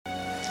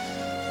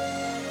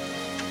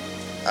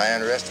I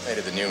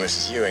underestimated the new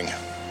Mrs. Ewing.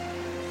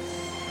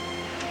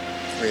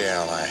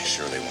 Real, I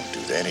surely won't do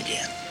that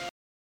again.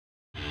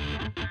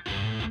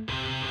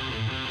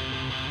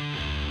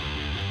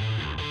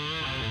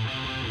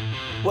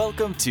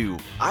 Welcome to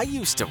I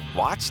Used to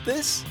Watch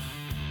This,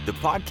 the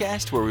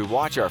podcast where we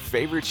watch our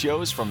favorite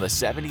shows from the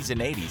 70s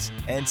and 80s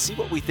and see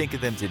what we think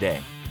of them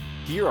today.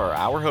 Here are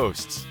our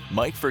hosts,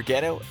 Mike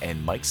Forgetto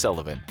and Mike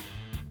Sullivan.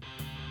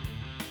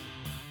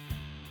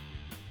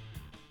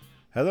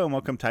 Hello and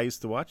welcome to I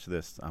Used to Watch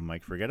This. I'm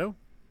Mike Forgetto.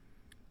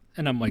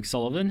 And I'm Mike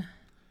Sullivan.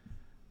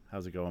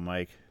 How's it going,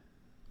 Mike?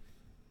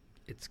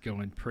 It's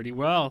going pretty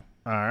well.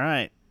 All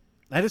right.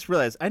 I just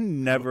realized I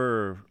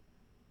never,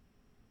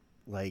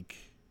 I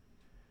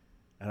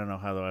don't know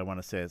how I want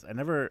to say this. I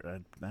don't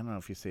know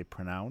if you say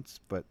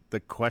pronounce, but the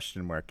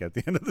question mark at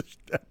the end of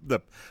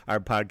our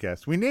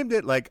podcast. We named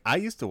it I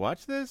used to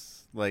watch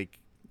this, like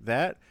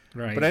that.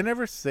 Right. But I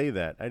never say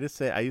that. I just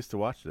say I used to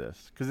watch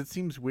this because it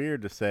seems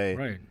weird to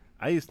say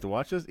I used to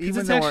watch this,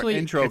 even though our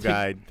intro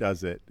guy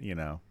does it,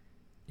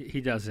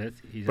 He does it.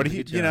 But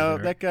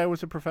that guy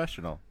was a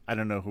professional. I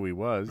don't know who he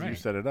was. Right. You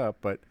set it up,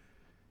 but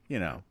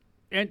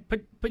And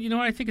but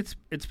I think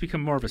it's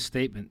become more of a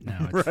statement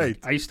now. It's right.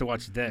 I used to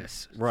watch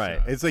this. Right.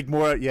 So. It's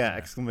more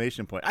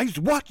exclamation point. I used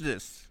to watch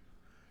this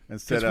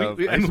instead of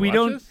we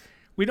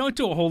don't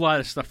do a whole lot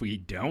of stuff we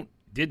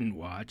didn't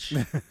watch.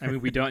 I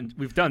mean, we've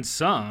done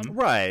some.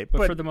 Right.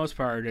 But for the most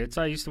part, it's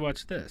I used to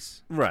watch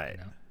this. Right.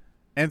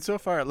 And so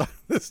far, a lot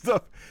of this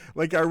stuff,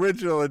 our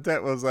original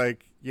intent was hey,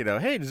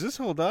 does this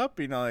hold up?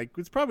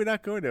 It's probably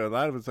not going to. A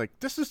lot of it's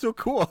this is so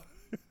cool.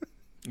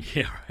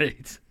 Yeah,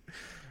 right.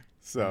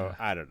 So,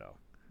 I don't know.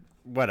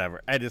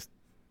 Whatever.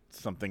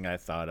 Something I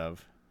thought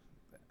of.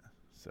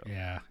 So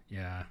Yeah.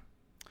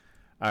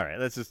 All right,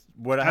 let's just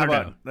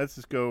let's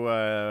just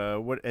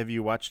go. What have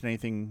you watched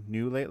anything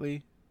new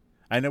lately?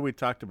 I know we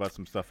talked about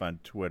some stuff on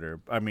Twitter.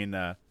 I mean,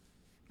 or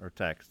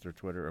text or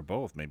Twitter or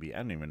both. Maybe I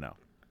don't even know.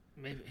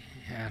 Maybe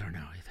I don't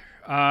know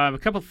either. A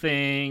couple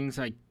things,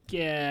 I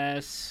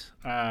guess.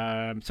 So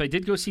I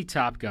did go see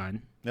Top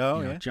Gun.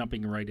 Oh, yeah.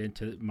 Jumping right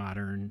into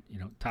modern,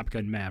 Top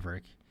Gun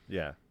Maverick.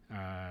 Yeah.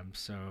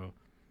 So,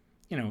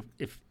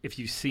 if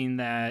you've seen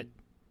that,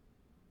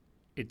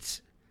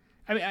 it's.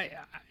 I mean,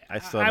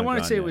 I want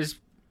to say it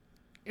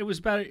was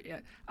better.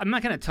 I'm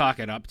not going to talk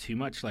it up too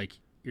much. I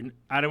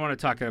don't want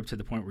to talk it up to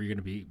the point where you're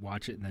going to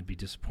watch it and then be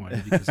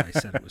disappointed because I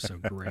said it was so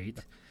great.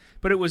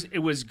 But it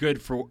was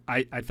good for.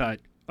 I thought,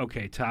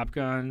 okay, Top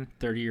Gun.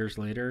 30 years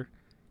later,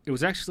 it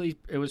was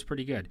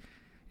pretty good.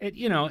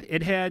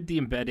 It had the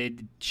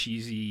embedded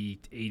cheesy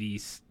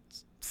 80s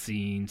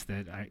scenes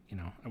that I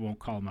won't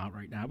call them out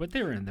right now, but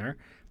they were in there.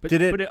 But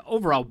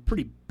overall,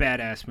 pretty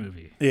badass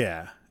movie.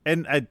 Yeah,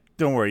 and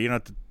don't worry, you don't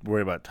have to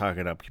worry about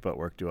talking up. People at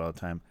work do all the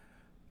time.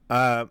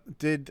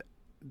 Does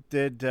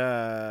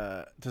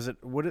it?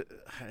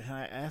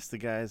 I asked the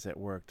guys at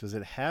work. Does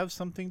it have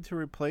something to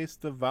replace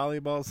the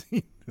volleyball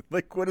scene?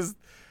 What is?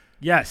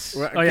 Yes.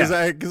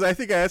 Because I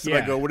think I asked him.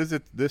 I go, what is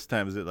it this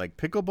time? Is it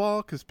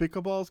pickleball? Because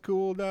pickleball's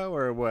cool now,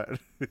 or what?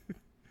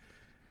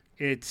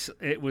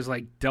 It was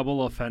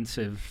double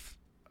offensive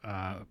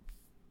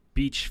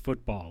beach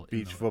football.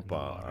 Beach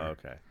football.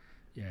 Okay.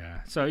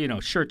 Yeah. So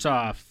shirts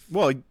off.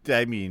 Well,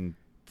 I mean,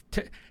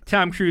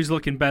 Tom Cruise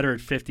looking better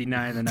at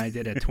 59 than I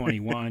did at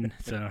 21.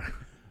 So.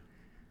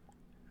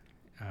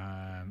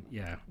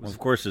 Yeah. Well, of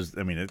course,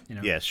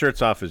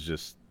 shirts off is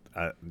just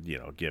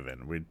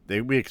given.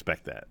 We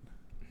expect that.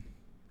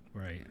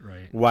 Right.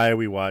 Why are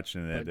we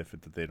watching it if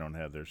they don't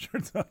have their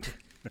shirts on?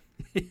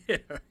 Yeah,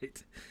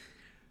 right.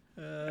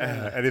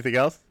 Anything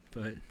else?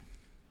 But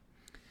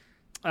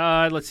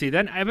let's see.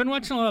 Then I've been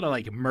watching a lot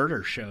of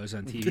murder shows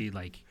on TV,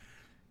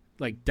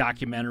 like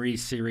documentary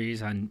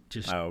series on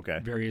just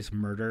various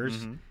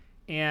murders,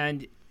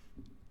 and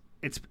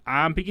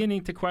I'm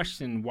beginning to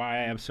question why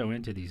I'm so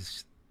into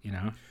these.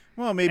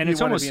 Well, maybe you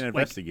want to be an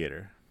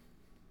investigator.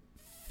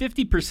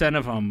 50%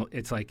 of them,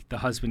 it's the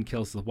husband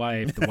kills the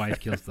wife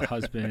kills the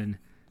husband.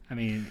 I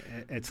mean,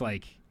 it's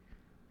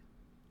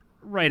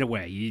right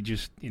away. You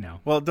just,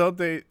 Well, don't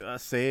they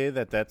say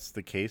that that's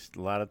the case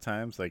a lot of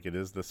times? It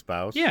is the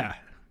spouse? Yeah.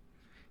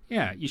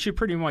 Yeah, you should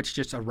pretty much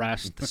just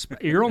arrest the spouse.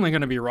 You're only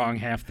going to be wrong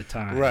half the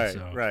time. Right,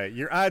 so, right.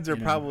 Your odds are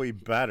probably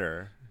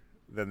better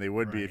than they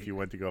would be if you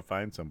went to go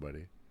find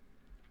somebody.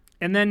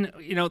 And then,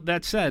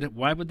 that said,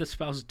 why would the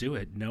spouse do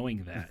it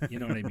knowing that? You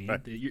know what I mean?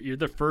 Right. You're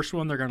the first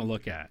one they're going to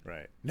look at.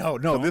 Right. No,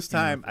 this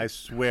time, I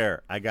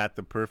swear, I got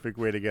the perfect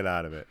way to get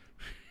out of it.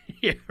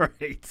 Yeah,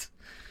 right.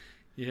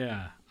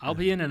 Yeah. I'll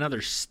be in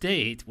another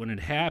state when it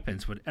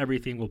happens, but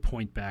everything will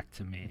point back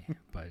to me.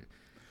 But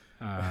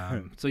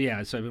so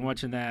I've been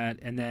watching that.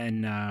 And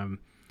then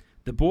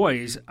The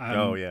Boys.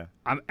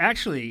 I'm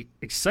actually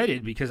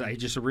excited because I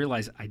just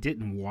realized I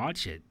didn't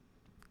watch it.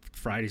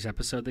 Friday's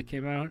epispisode that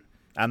came out.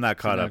 I'm not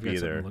caught up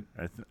either.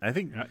 I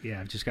think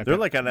I've just got.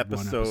 They're on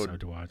episode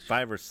to watch.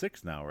 5 or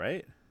 6 now,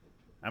 right?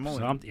 I'm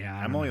only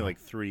I'm only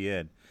 3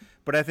 in,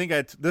 but I think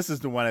this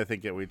is the one I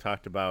think that we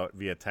talked about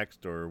via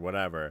text or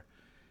whatever,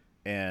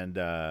 and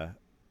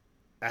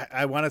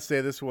I want to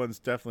say this one's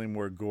definitely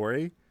more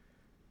gory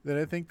than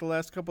I think the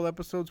last couple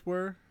episodes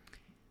were.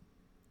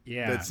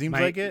 Yeah, that seems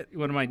like it.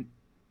 One of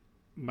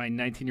my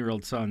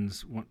 19-year-old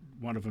sons,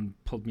 one of them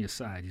pulled me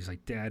aside. He's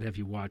like, "Dad, have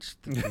you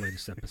watched the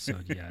latest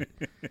episode yet?"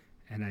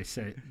 And I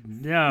said,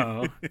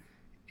 "No."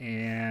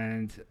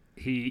 And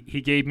he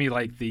gave me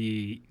like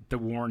the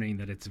warning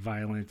that it's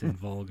violent and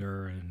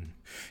vulgar, and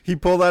he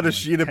pulled out a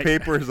sheet of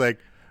paper. He's like,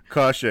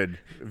 "Caution: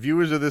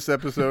 viewers of this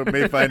episode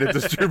may find it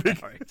disturbing."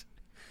 Right.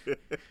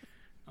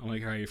 I'm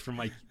like, all right, for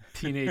my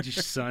teenage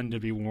son to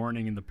be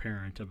warning the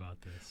parent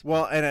about this.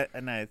 Well,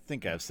 and I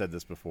think I've said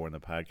this before in the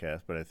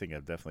podcast, but I think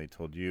I've definitely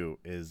told you,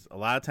 is a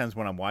lot of times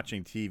when I'm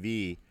watching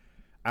TV,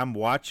 I'm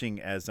watching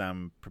as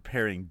I'm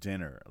preparing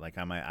dinner. Like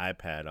on my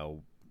iPad,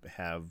 I'll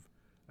have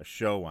a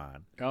show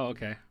on. Oh,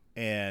 okay.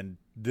 And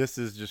this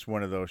is just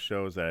one of those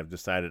shows that I've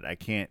decided I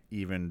can't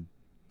even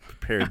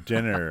prepare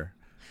dinner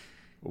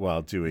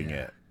while doing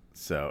it.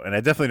 So, and I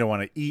definitely don't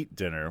want to eat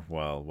dinner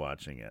while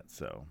watching it.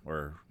 So,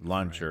 or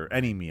lunch or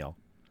any meal.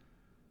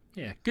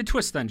 Yeah, good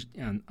twist on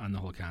the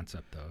whole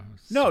concept, though.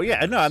 No,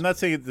 I'm not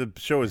saying the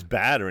show is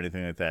bad or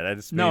anything like that. I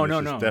just mean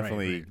it's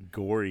definitely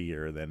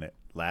gorier than it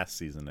last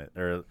season.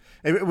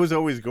 It was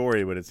always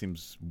gory, but it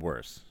seems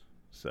worse.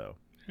 So,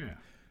 yeah.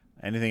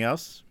 Anything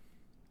else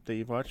that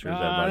you've watched? Or is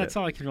that about that's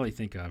all I can really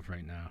think of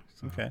right now.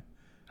 So. Okay.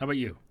 How about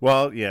you?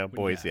 Well, yeah,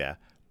 boys, yeah.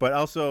 But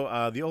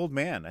also, The Old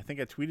Man. I think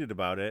I tweeted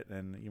about it,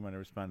 and you might have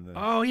responded.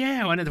 Oh,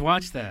 yeah. I wanted to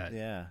watch that.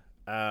 Yeah.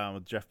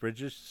 With Jeff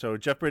Bridges. So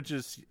Jeff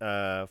Bridges,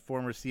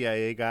 former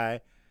CIA guy,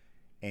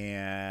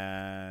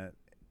 and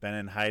been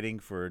in hiding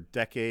for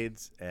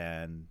decades,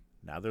 and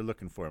now they're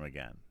looking for him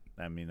again.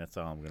 I mean, that's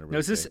all I'm going to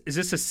really say. Is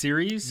this a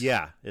series?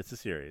 Yeah, it's a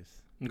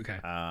series. Okay.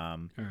 All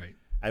right.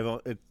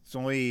 It's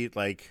only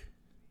like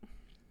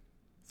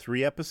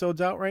 3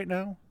 episodes out right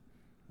now.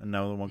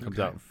 Another one comes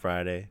out on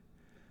Friday.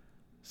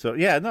 So,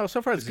 yeah, no,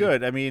 so far it's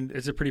good. I mean,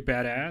 is it pretty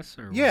badass?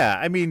 Or yeah,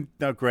 I mean,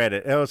 no,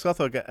 granted. It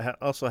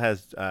also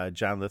has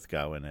John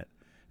Lithgow in it,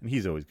 and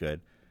he's always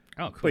good.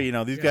 Oh, cool.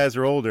 But, these guys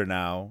are older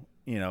now,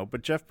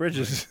 but Jeff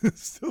Bridges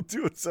is still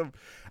doing some.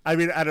 I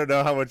mean, I don't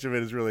know how much of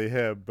it is really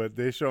him, but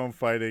they show him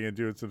fighting and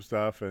doing some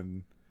stuff,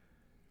 and,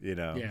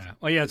 Yeah.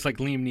 Well, yeah, it's like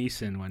Liam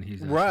Neeson when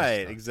he's.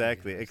 Right,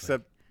 exactly.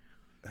 Except,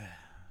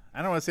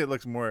 I don't want to say it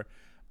looks more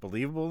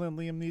believable than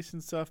Liam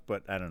Neeson stuff,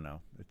 but I don't know.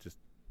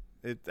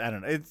 I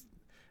don't know.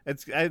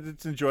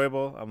 It's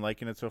enjoyable. I'm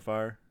liking it so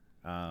far.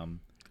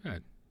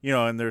 Good.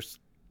 And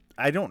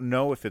I don't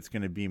know if it's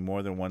going to be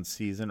more than one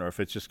season or if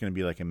it's just going to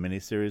be like a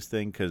miniseries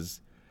thing, because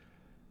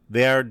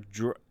they are, I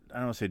don't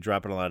want to say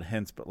dropping a lot of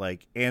hints, but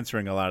like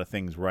answering a lot of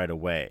things right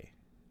away.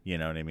 You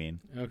know what I mean?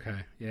 Okay.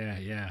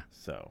 Yeah.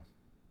 So.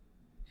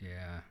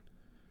 Yeah.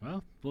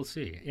 Well, we'll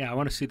see. Yeah, I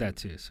want to see that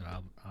too. So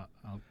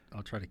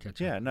I'll try to catch up.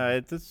 Yeah. No,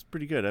 it's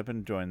pretty good. I've been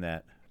enjoying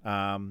that.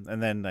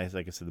 And then,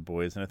 like I said, the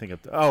boys, and I think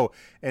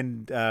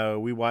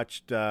we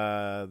watched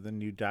the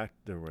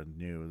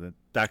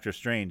Doctor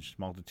Strange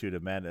Multitude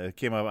of Madness. It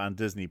came up on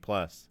Disney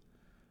Plus.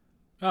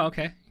 Oh,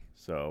 okay.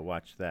 So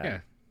watch that. Yeah,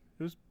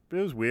 it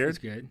was weird. It's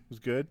good. It was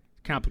good.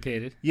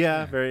 Complicated.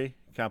 Yeah, very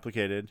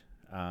complicated.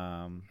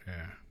 Yeah.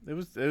 It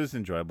was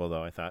enjoyable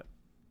though. I thought.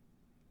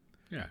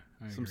 Yeah.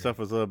 Some stuff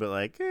was a little bit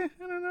like, I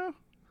don't know,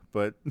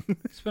 but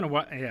it's been a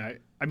while. Yeah,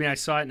 I mean, I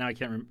saw it now. I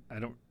can't.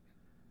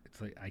 It's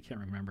like I can't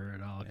remember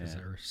it all because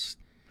there's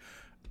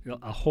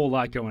a whole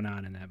lot going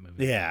on in that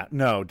movie. Yeah,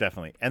 no,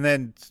 definitely. And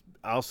then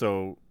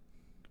also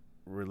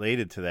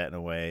related to that in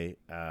a way,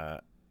 my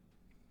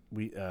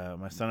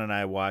son and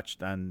I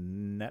watched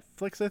on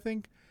Netflix, I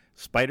think,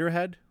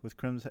 Spiderhead with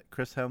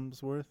Chris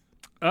Hemsworth.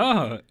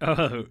 I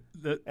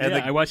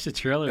watched the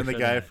trailer. And the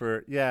guy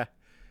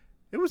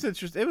it was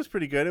interesting. It was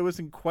pretty good. It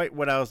wasn't quite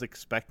what I was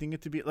expecting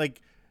it to be. Like,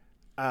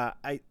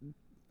 I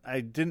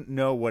didn't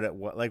know what it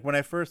was. Like, when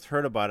I first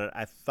heard about it,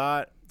 I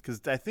thought, because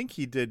I think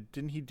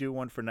didn't he do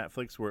one for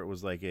Netflix where it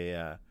was like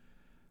a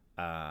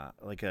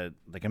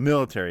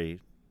military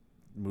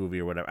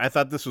movie or whatever. I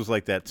thought this was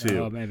like that too.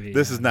 Oh, maybe.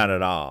 This is not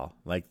at all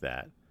like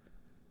that.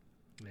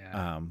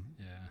 Yeah.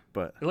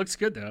 But it looks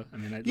good though. I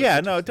mean, it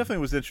definitely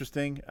was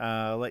interesting.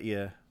 I'll let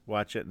you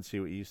watch it and see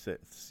what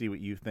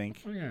you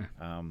think. Oh yeah.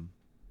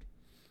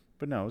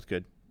 But no, it was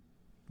good.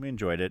 We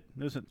enjoyed it.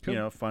 It was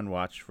a fun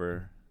watch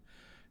for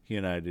he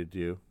and I to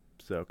do.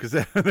 So, because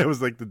that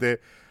was like the day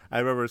I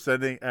remember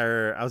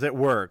I was at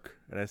work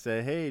and I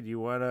said, "Hey, do you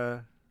want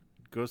to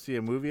go see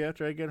a movie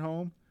after I get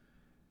home?"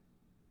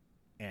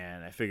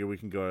 And I figured we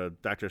can go to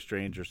Doctor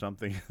Strange or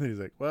something. And he's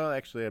like, "Well,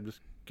 actually, I'm just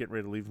getting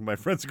ready to leave with my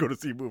friends to go to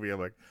see a movie." I'm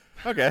like,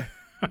 "Okay."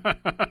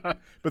 But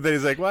then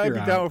he's like, "Well, I'd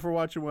be down for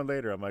watching one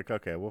later." I'm like,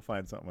 "Okay, we'll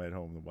find something at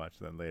home to watch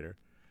then later."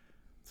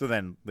 So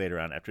then later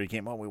on, after he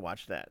came home, we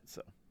watched that.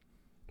 So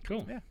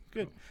cool. Yeah,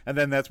 good. Cool. And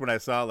then that's when I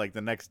saw, like, the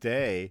next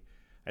day,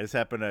 I just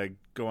happened to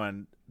go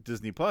on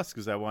Disney Plus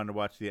because I wanted to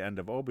watch the end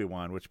of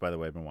Obi-Wan, which, by the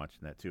way, I've been watching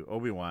that too,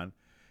 Obi-Wan.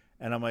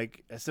 And I'm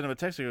like, I sent him a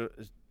text. I go,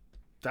 "Is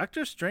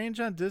Doctor Strange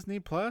on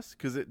Disney Plus?"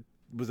 Because it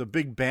was a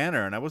big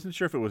banner, and I wasn't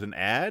sure if it was an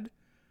ad.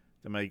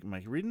 Am I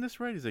reading this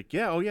right? He's like,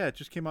 "Yeah, oh yeah, it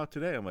just came out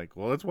today." I'm like,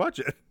 "Well, let's watch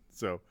it."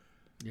 So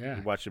Yeah.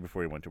 He watched it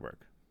before he went to work.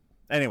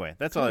 Anyway,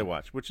 that's all I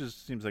watch, which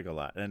seems like a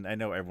lot. And I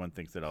know everyone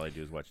thinks that all I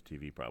do is watch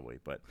TV, probably,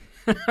 but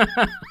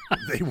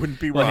they wouldn't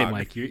be wrong. Hey,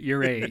 Mike,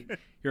 you're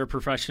a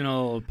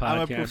professional podcaster.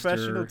 I'm a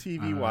professional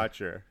TV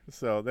watcher,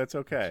 so that's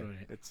okay. That's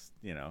right. It's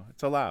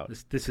it's allowed.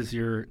 This is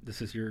your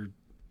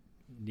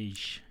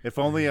niche. If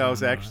only I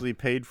was actually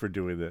paid for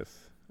doing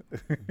this.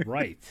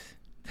 Right,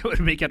 that would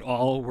make it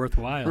all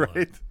worthwhile.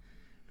 Right,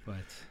 but.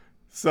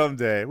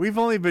 Someday. We've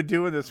only been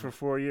doing this for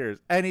 4 years.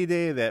 Any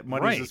day that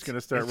money's just going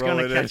to start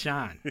rolling in. It's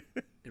going to catch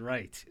on.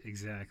 Right,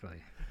 exactly.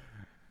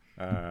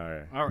 All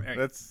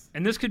right.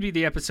 And this could be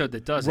the episode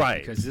that does it,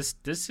 because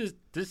this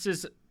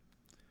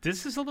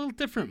is a little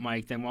different,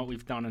 Mike, than what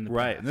we've done in the past.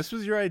 Right, and this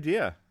was your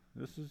idea.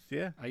 This is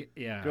it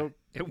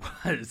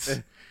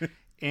was.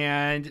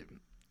 And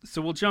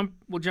so we'll jump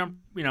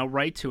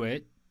right to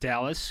it.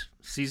 Dallas,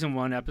 season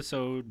 1,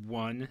 episode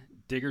 1,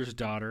 Digger's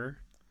Daughter.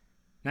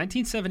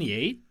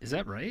 1978, is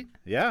that right?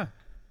 Yeah,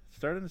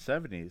 started in the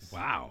 70s.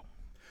 Wow.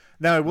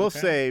 Now I will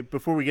say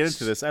before we get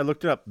into this, I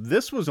looked it up.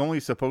 This was only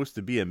supposed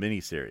to be a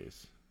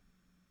miniseries.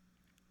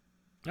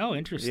 Oh,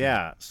 interesting.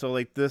 Yeah, so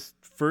like this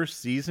first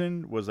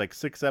season was like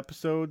 6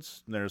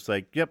 episodes, and there's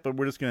like, yep, but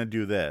we're just gonna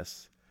do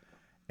this.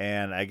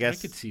 And I guess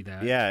I could see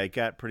that. Yeah,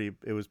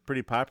 it was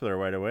pretty popular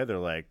right away. They're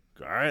like,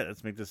 all right,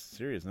 let's make this a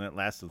series, and it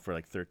lasted for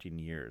like 13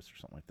 years or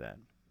something like that.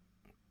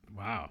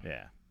 Wow.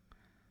 Yeah.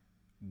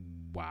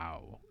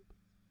 Wow.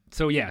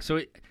 So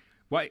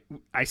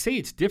I say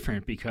it's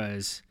different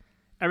because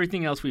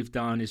everything else we've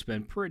done has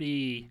been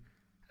pretty,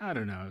 I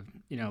don't know,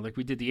 like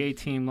we did the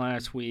A-Team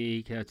last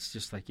week. It's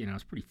just like,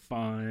 it's pretty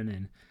fun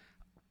and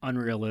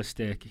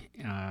unrealistic.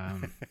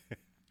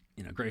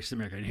 Greatest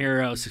American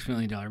Hero, $6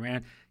 Million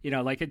Man.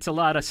 Like it's a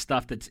lot of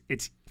stuff that's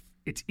it's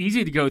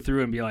easy to go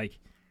through and be like,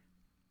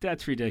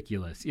 that's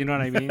ridiculous. You know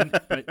what I mean?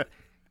 But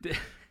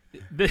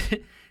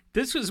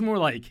this was more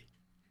like,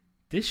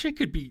 this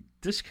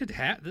could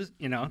happen.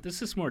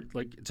 This is more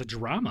like it's a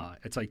drama.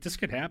 It's like this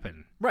could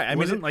happen. Right. I mean,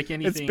 wasn't like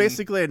anything. It's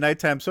basically a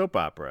nighttime soap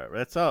opera.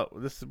 That's all.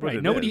 This is what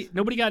right.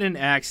 Nobody got in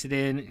an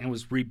accident and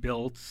was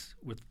rebuilt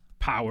with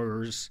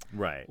powers.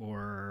 Right.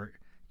 Or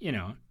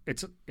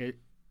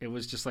it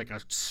was just like a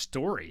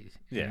story.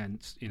 Yeah.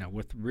 And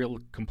with real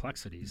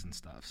complexities and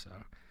stuff. So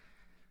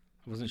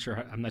I wasn't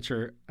sure. I'm not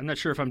sure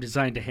if I'm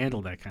designed to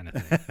handle that kind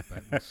of thing.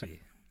 But we'll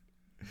see.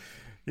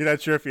 You're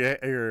not sure if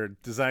you're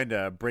designed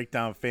to break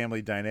down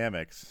family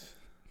dynamics.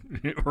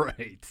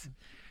 Right.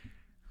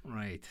 All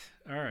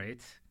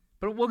right.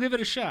 But we'll give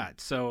it a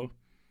shot. So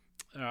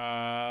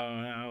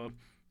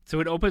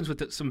it opens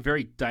with some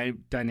very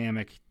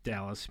dynamic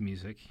Dallas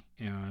music.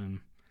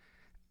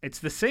 It's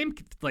the same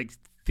like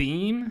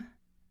theme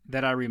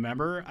that I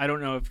remember. I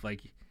don't know if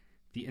like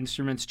the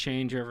instruments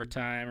change over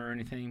time or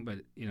anything, but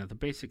the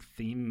basic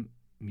theme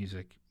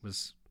music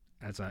was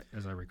as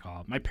I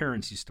recall. My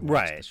parents used to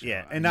watch the show.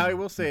 Yeah. And now I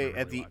will say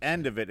at the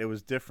end of it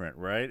was different,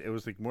 right? It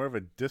was like more of a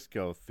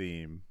disco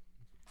theme,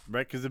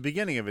 right? Because the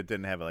beginning of it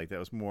didn't have it like that. It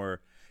was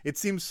more, it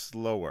seems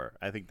slower.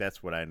 I think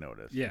that's what I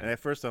noticed. Yeah. And at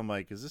first I'm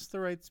like, is this the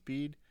right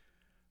speed?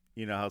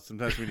 You know how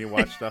sometimes when you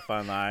watch stuff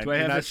online, do I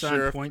have not this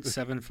sure on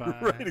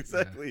 0.75? Right,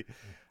 exactly.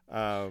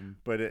 Yeah.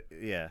 But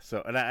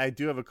so, and I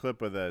do have a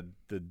clip of the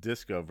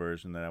disco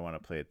version that I want to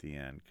play at the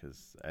end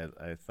because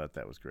I thought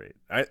that was great.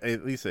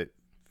 At least I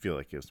feel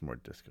like it was more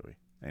disco-y.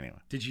 Anyway.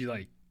 Did you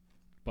like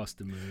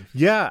bust a move?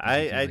 Yeah,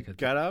 I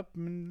got up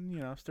and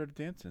started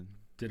dancing.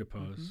 Did a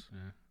pose. Mm-hmm.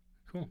 Yeah.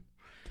 Cool.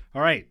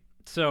 All right.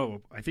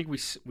 So I think we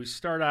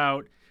start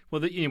out.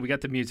 Well, we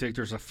got the music.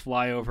 There's a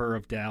flyover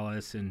of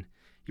Dallas, and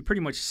you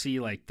pretty much see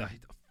like the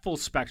full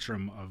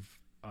spectrum of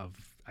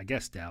I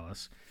guess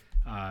Dallas,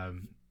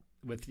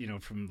 with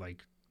from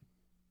like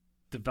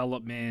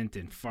development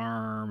and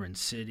farm and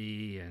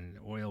city and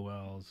oil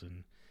wells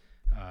and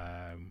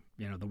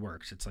the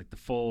works. It's like the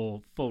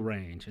full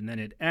range, and then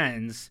it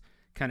ends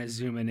kind of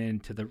zooming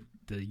into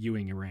the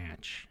Ewing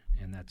Ranch,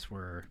 and that's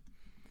where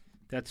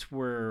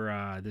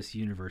this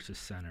universe is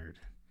centered.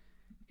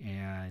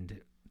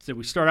 And so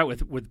we start out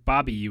with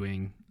Bobby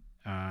Ewing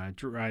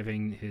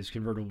driving his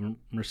convertible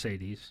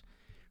Mercedes,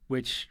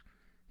 which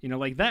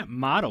like that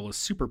model was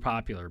super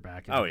popular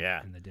back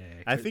in the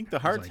day. I think the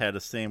Hearts had the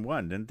same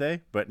one, didn't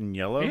they? But in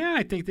yellow. Yeah,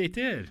 I think they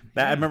did.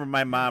 I remember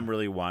my mom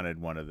really wanted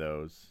one of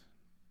those.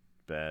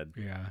 Bad.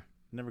 Yeah.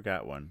 Never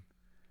got one.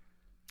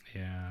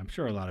 Yeah, I'm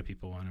sure a lot of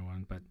people wanted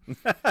one, but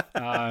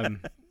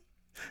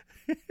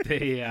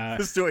they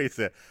this is what you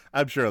said.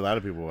 I'm sure a lot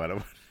of people wanted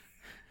one.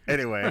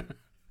 Anyway.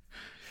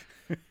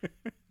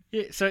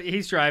 Yeah, so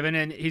he's driving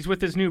and he's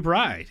with his new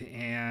bride,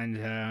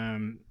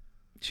 and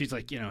she's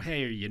like,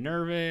 hey, are you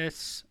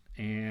nervous?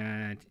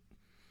 And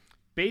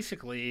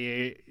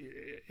basically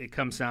it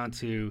comes down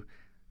to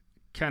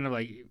kind of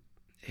like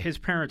his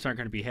parents aren't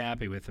going to be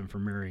happy with him for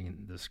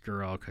marrying this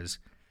girl because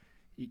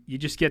you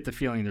just get the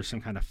feeling there's some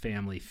kind of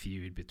family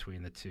feud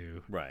between the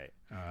two. Right.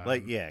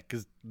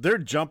 Because they're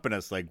jumping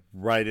us like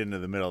right into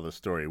the middle of the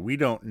story. We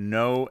don't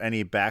know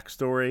any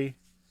backstory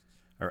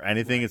or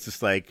anything. Right. It's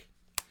just like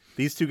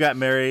these two got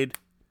married.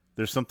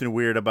 There's something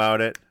weird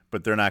about it,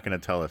 but they're not going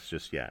to tell us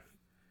just yet.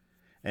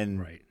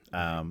 And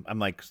I'm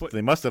like,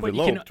 they must have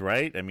eloped,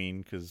 right? I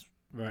mean, because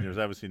there's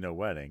obviously no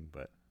wedding.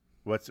 But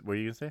what were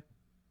you gonna say?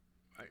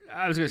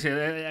 I was gonna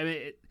say, I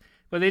mean,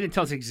 but they didn't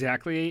tell us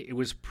exactly. It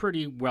was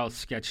pretty well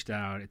sketched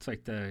out. It's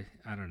like the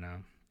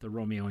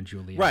Romeo and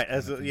Juliet. Right.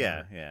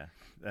 Yeah.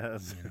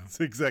 That's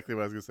exactly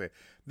what I was gonna say.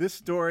 This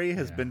story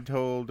has been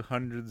told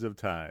hundreds of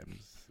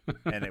times,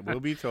 and it will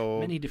be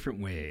told many different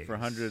ways for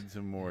hundreds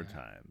and more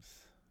times.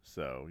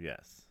 So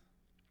yes.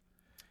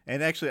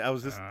 And actually, I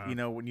was just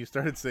when you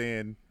started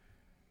saying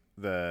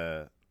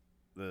the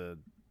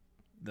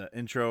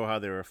intro, how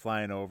they were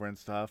flying over and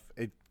stuff,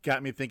 it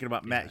got me thinking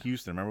about Matt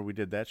Houston. Remember we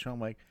did that show? I'm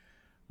like,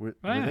 were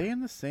they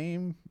in the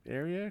same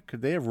area?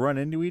 Could they have run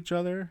into each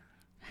other?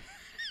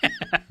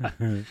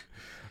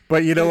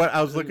 But you know what?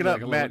 I was looking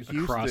up Matt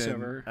Houston.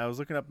 Crossover. I was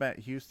looking up Matt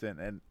Houston,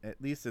 and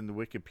at least in the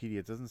Wikipedia,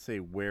 it doesn't say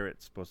where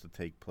it's supposed to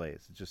take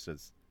place. It just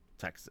says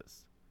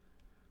Texas.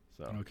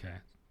 So okay,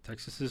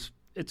 Texas is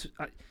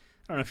I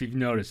don't know if you've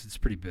noticed, it's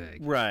pretty big.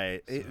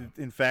 Right. So.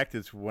 In fact,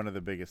 it's one of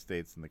the biggest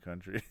states in the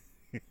country.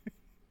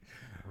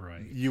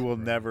 Right. You will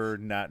never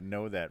not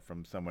know that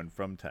from someone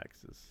from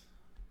Texas.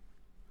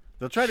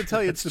 They'll try to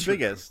tell you it's the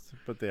biggest,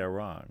 but they are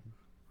wrong.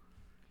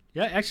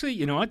 Yeah, actually,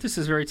 you know what? This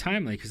is very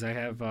timely because I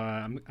have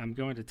I'm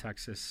going to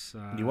Texas.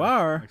 You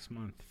are next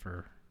month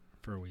for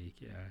a week.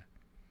 Yeah.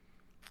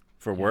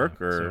 For work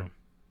or?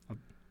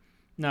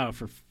 No,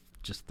 for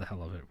just the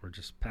hell of it. We're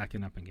just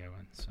packing up and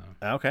going. So.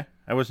 Okay,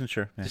 I wasn't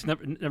sure. Yeah. Just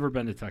never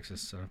been to Texas,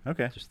 so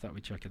okay. Just thought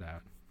we'd check it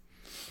out.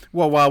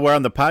 Well, while we're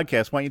on the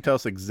podcast, why don't you tell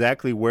us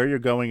exactly where you're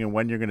going and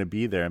when you're going to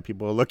be there, and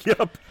people will look you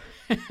up.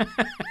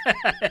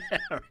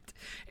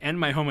 And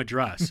my home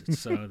address,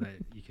 so that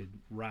you could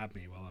rob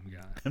me while I'm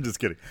gone. I'm just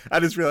kidding. I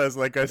just realized,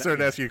 I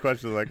started asking you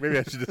questions, maybe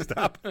I should just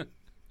stop. All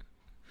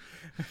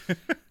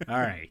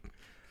right.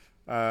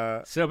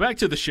 So back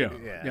to the show.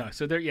 Yeah.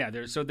 So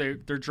they're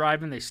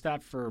driving. They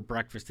stop for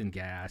breakfast and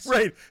gas.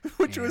 Right.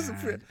 Which was,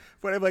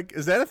 but I'm like,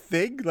 is that a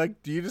thing?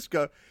 Like, do you just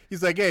go?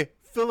 He's like, hey,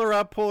 fill her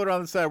up, pull her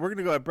on the side. We're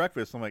gonna go have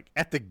breakfast. I'm like,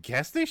 at the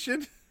gas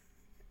station.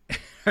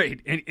 Right.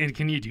 And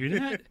can you do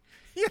that?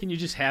 Yeah. Can you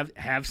just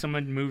have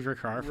someone move your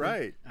car?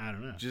 Right. I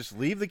don't know. Just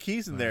leave the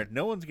keys in there.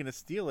 No one's gonna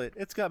steal it.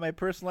 It's got my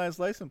personalized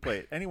license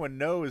plate. Anyone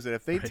knows that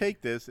if they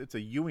take this, it's a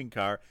Ewing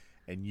car,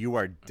 and you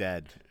are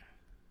dead.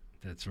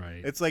 That's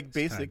right. It's like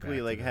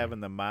basically like having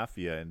the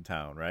mafia in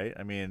town, right?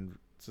 I mean,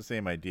 it's the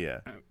same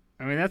idea.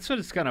 I mean, that's what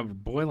it's kind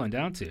of boiling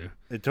down to.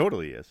 It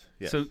totally is.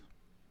 Yes. So,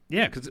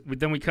 yeah, because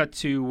then we cut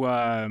to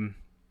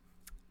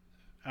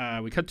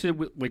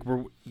like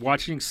we're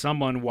watching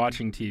someone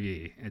watching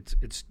TV.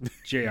 It's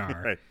JR.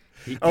 Right.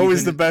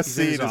 Always the best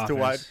scene is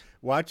to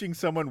watching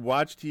someone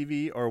watch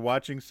TV or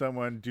watching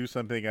someone do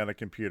something on a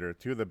computer.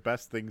 Two of the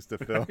best things to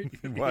film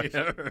and watch.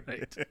 Yeah,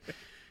 right.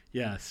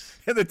 Yes.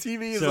 And the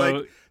TV is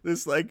like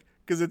this,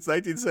 because it's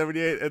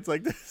 1978. It's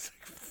like this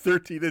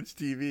 13-inch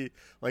TV,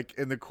 like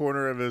in the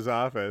corner of his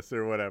office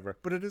or whatever.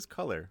 But it is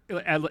color.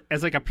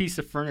 As like a piece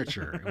of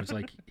furniture. It was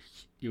like,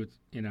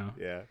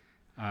 Yeah.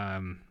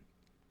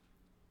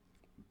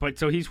 But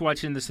so he's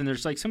watching this, and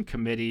there's like some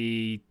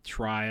committee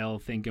trial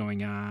thing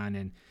going on,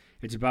 and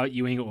it's about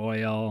Ewing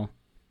Oil,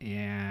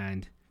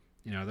 and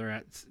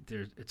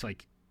it's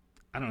like,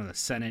 I don't know, the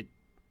Senate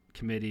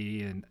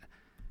committee and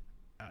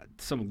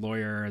some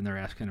lawyer, and they're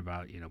asking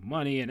about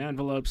money and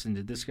envelopes, and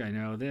did this guy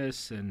know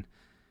this, and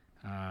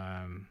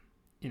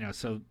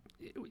so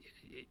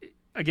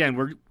again,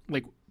 we're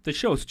like, the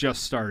show's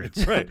just started,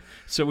 right?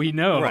 So we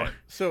know, right?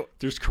 So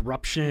there's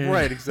corruption,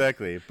 right?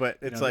 Exactly, but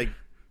it's like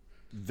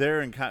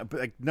they're in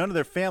like none of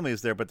their family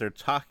is there, but they're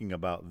talking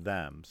about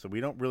them, so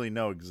we don't really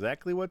know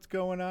exactly what's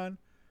going on.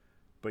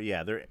 But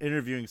yeah, they're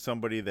interviewing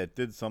somebody that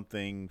did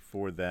something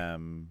for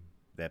them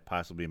that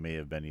possibly may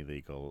have been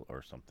illegal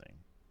or something,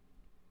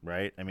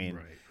 right? I mean,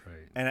 right.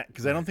 And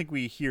because I don't think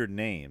we hear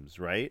names,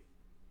 right?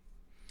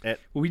 Well,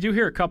 we do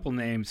hear a couple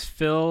names.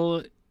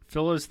 Phil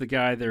is the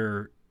guy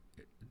they're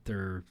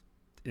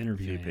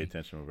interviewing. You pay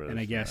attention over this, and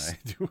I guess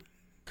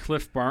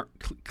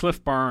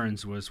Cliff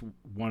Barnes was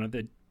one of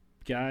the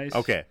guys.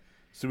 Okay,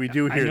 so we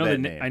do hear that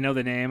name. I know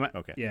the name.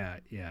 Okay.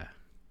 Yeah.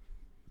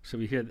 So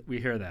we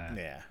hear that.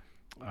 Yeah.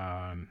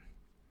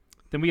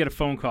 Then we get a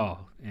phone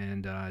call,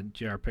 and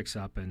JR picks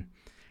up, and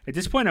at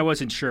this point I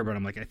wasn't sure, but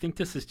I'm like, I think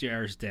this is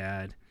JR's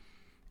dad,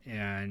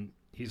 and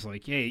he's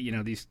like, hey,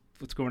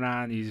 what's going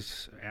on?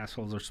 These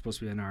assholes are supposed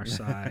to be on our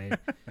side,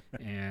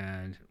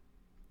 and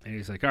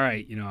he's like, all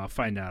right, I'll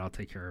find out. I'll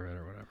take care of it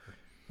or whatever.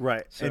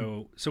 Right.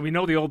 So we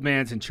know the old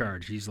man's in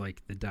charge. He's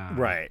like the Don.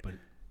 Right. But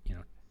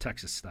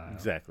Texas style.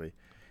 Exactly.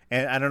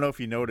 And I don't know if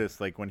you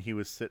noticed, like when he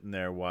was sitting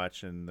there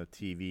watching the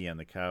TV on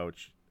the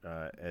couch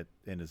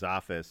in his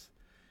office,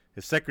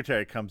 his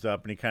secretary comes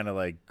up and he kind of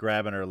like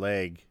grabbing her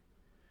leg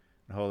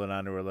and holding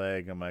onto her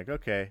leg. I'm like,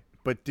 okay.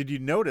 But did you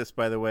notice,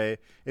 by the way,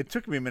 it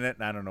took me a minute,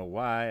 and I don't know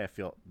why. I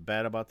feel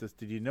bad about this.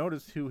 Did you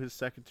notice who his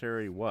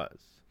secretary was?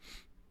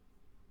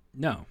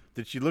 No.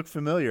 Did she look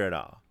familiar at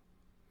all?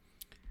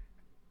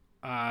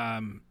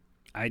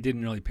 I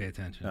didn't really pay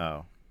attention.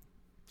 Oh.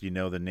 Do you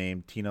know the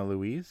name Tina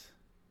Louise?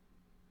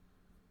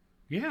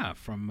 Yeah,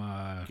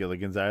 from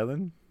Gilligan's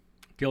Island.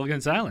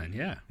 Gilligan's Island,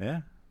 yeah.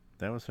 Yeah,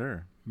 that was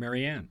her.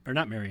 Marianne. Or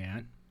not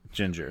Marianne.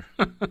 Ginger.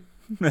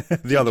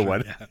 The other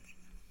one. Yeah.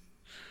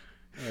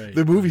 Right,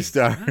 the movie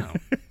star. Wow.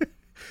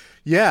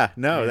 Yeah,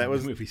 no, that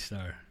was the movie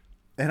star.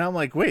 And I'm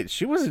like, wait,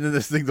 she wasn't in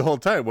this thing the whole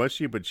time, was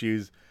she? But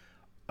she's,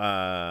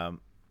 I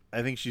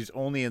think she's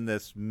only in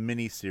this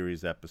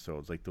mini-series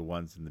episodes, like the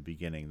ones in the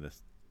beginning.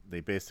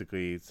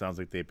 It sounds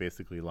like they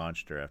basically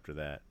launched her after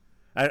that.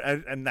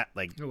 I'm not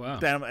like, oh, wow.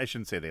 I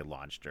shouldn't say they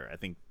launched her. I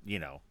think,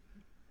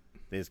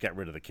 they just got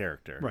rid of the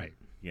character. Right.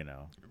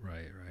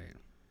 Right.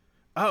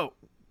 Oh,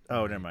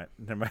 never mind.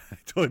 I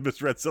totally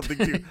misread something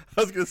too.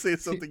 I was going to say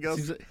something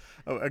else.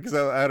 Because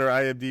I had her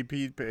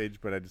IMDb page,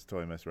 but I just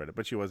totally misread it.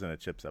 But she was in a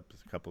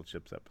couple of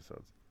Chips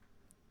episodes.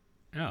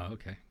 Oh,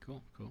 okay.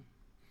 Cool.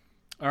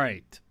 All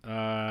right.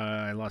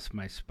 I lost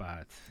my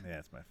spot. Yeah,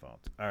 it's my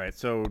fault. All right,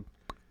 so...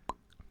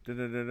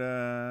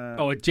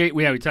 Oh,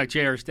 we talked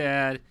JR's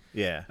dad.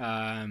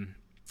 Yeah.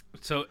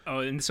 So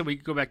we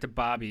go back to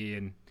Bobby,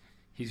 and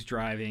he's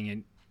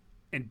driving,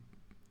 and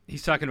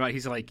he's talking about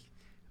he's like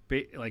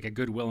a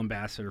goodwill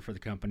ambassador for the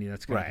company.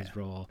 That's kind of his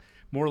role.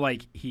 More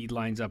like he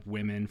lines up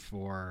women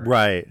for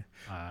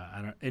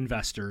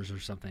investors or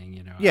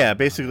something. Yeah,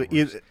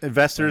 basically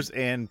investors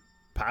and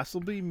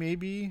possibly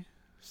maybe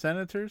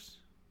senators.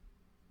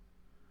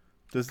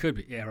 Could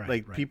be, yeah, right.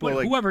 Like people,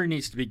 whoever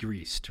needs to be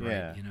greased, right?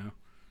 Yeah.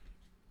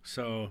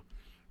 So,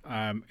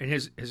 and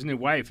his new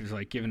wife is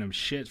like giving him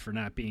shit for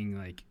not being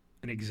like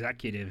an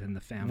executive in the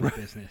family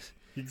business.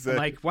 Exactly. I'm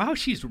like, wow,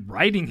 she's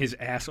riding his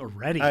ass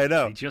already. I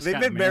know. They just They've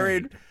got been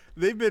married.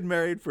 They've been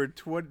married for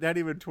not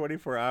even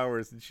 24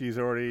 hours, and she's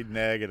already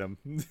nagging him.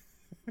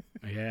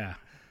 Yeah,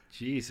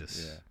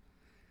 Jesus. Yeah.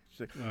 She's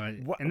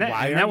like, and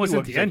that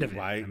wasn't the end of it.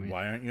 Why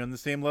aren't you on the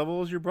same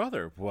level as your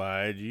brother?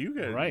 Why do you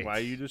get? Right. Why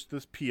are you just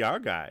this PR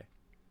guy?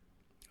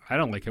 I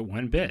don't like it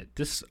one bit.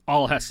 This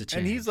all has to change.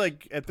 And he's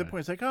like, at the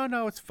point, he's like, oh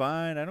no, it's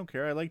fine. I don't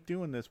care. I like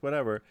doing this,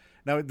 whatever.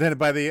 Now then,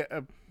 by the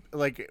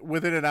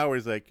within an hour,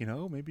 he's like,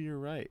 maybe you're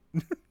right.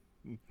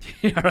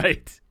 Yeah,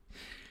 right.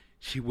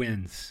 She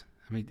wins.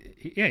 I mean,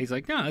 he's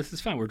like, no, this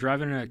is fine. We're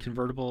driving a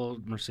convertible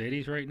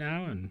Mercedes right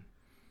now, and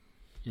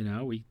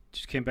we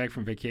just came back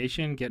from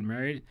vacation, getting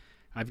married.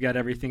 I've got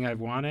everything I've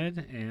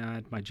wanted,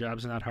 and my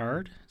job's not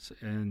hard.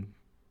 And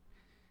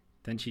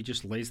then she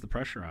just lays the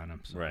pressure on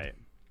him. So. Right.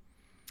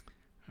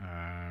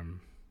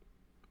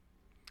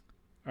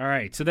 All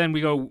right. So then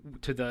we go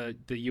to the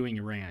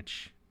Ewing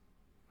Ranch,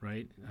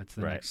 right? That's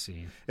the next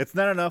scene. It's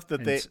not enough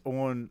that they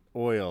own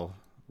oil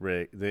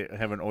rig. They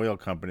have an oil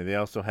company. They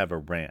also have a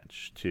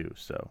ranch too.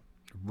 So.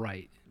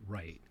 Right.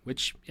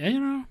 Which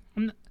I'm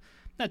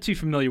not too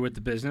familiar with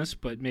the business,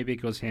 but maybe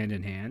it goes hand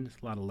in hand.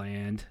 A lot of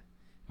land.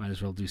 Might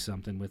as well do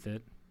something with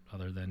it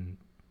other than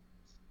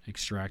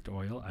extract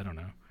oil. I don't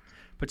know.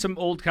 But some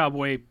old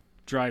cowboy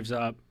drives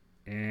up,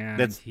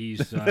 and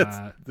he's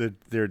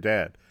their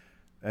dad.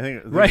 I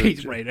think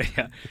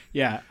right.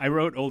 Yeah. I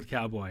wrote old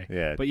cowboy.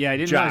 Yeah, but I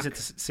didn't Jock. realize at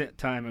the same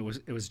time it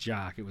was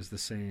Jock. It was the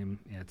same.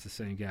 Yeah, it's the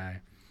same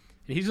guy,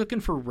 and he's looking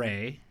for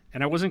Ray.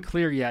 And I wasn't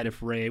clear yet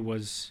if Ray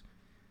was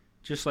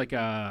just like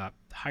a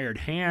hired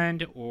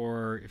hand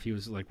or if he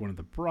was like one of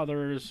the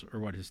brothers or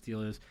what his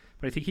deal is.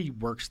 But I think he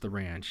works the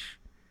ranch.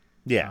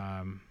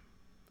 Yeah.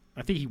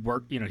 I think he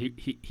worked.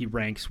 He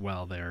ranks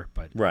well there,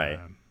 but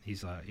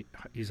he's a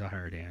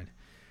hired hand,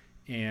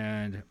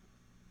 and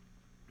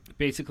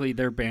basically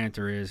their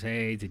banter is,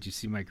 hey, did you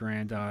see my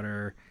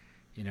granddaughter?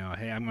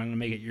 Hey, I'm going to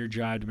make it your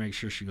job to make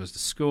sure she goes to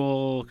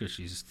school because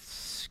she's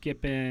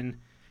skipping.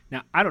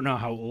 Now I don't know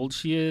how old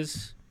she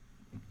is.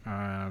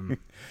 I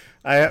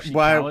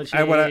want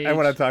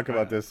to talk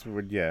about this. I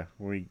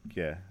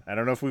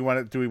don't know if we want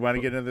to. Do we want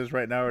to get into this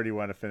right now, or do you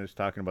want to finish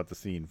talking about the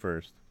scene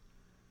first?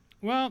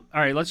 Well, all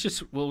right.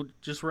 We'll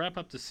just wrap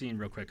up the scene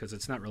real quick because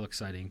it's not real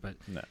exciting. But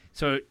no.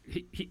 So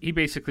he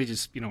basically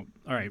just all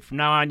right, from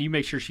now on you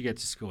make sure she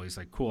gets to school. He's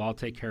like, cool, I'll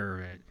take care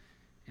of it.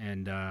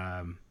 And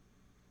and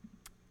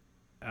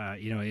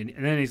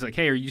then he's like,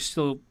 hey, are you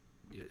still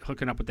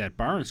hooking up with that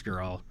Barnes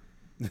girl?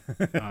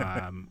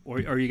 Or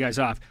are you guys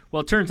off?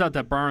 Well, it turns out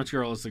that Barnes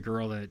girl is the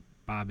girl that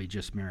Bobby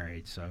just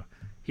married. So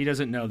he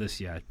doesn't know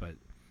this yet, but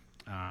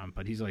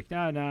he's like,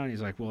 no. And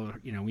he's like, well,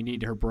 we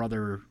need her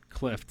brother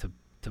Cliff to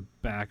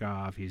back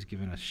off. He's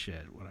giving us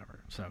shit,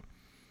 whatever. So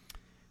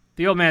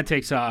the old man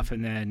takes off,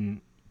 and then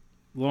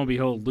lo and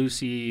behold,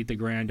 Lucy, the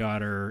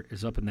granddaughter,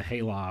 is up in the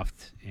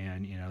hayloft,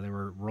 and they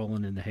were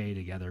rolling in the hay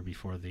together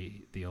before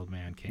the old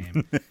man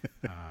came.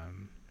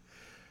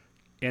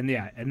 And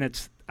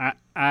that's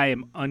I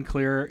am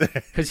unclear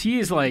because he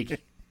is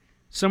like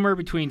somewhere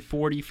between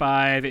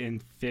 45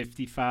 and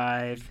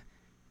 55,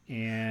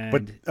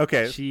 and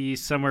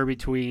she's somewhere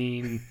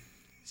between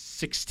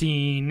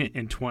 16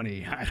 and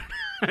 20. I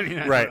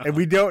right, and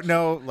we don't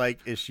know, like,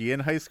 is she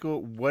in high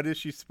school? What is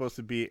she supposed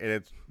to be? And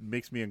it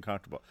makes me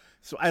uncomfortable.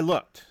 So I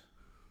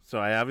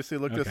obviously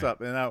looked this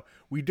up, and now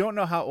we don't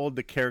know how old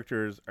the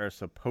characters are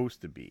supposed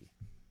to be.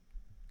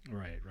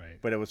 Right.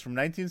 But it was from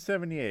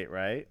 1978,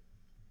 right?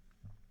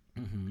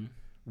 Mm-hmm.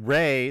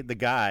 Ray, the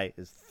guy,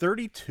 is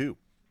 32.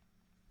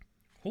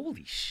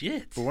 Holy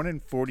shit. Born in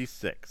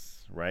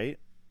 46, right?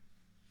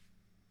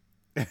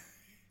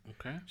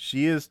 Okay.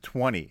 She is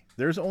 20.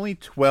 There's only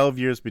 12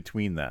 years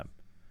between them,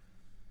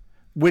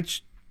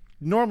 which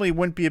normally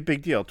wouldn't be a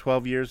big deal.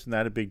 12 years,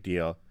 not a big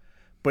deal.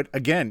 But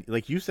again,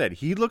 like you said,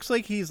 he looks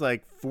like he's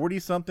like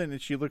 40-something,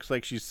 and she looks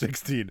like she's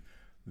 16.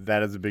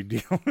 That is a big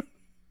deal.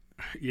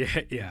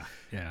 Yeah.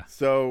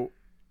 So,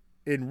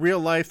 in real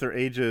life, their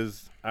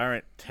ages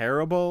aren't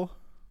terrible.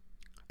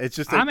 It's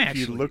just that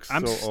he looks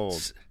so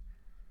old.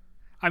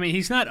 I mean,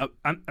 he's not.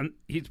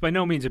 He's by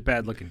no means a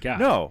bad-looking guy.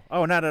 No,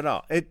 not at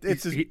all.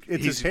 It's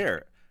his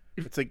hair.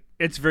 It's like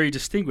it's very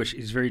distinguished.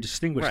 He's very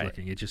distinguished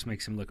looking. It just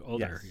makes him look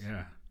older. Yes. Yeah.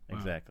 Wow.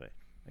 Exactly.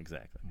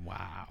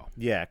 Wow.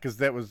 Yeah, because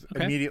that was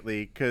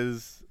immediately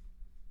because,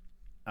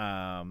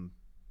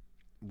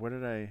 what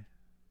did I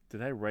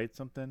write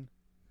something?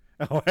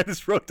 Oh, I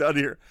just wrote down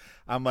here.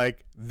 I'm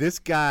like, this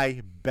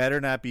guy better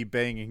not be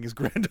banging his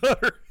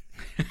granddaughter.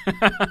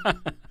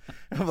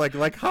 I'm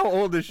like how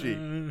old is she?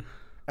 And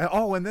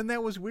then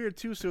that was weird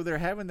too. So they're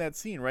having that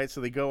scene, right?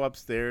 So they go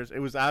upstairs. It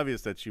was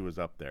obvious that she was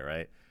up there,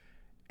 right?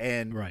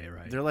 And right.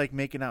 They're like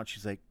making out.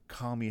 She's like,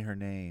 call me her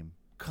name.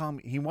 Call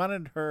me. He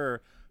wanted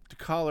her to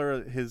call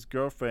her his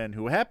girlfriend,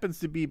 who happens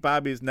to be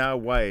Bobby's now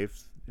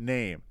wife's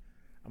name.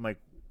 I'm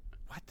like,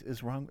 what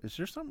is wrong? Is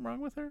there something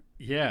wrong with her?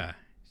 Yeah.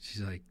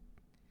 She's like,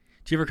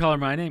 do you ever call her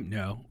my name?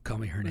 No, call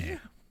me her name. Yeah.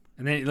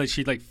 And then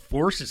she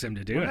forces him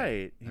to do it.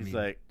 Right. He's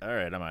like, all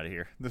right, I'm out of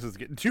here. This is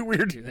getting too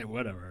weird.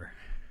 Whatever.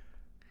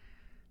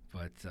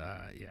 But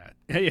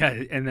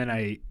yeah. And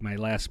then my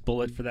last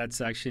bullet for that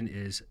section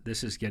is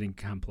this is getting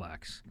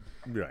complex.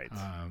 Right.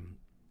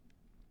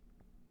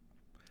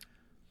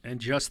 And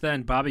just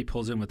then, Bobby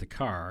pulls in with the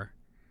car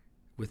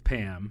with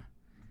Pam,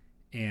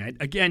 and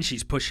again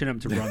she's pushing him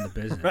to run the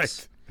business.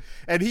 Right.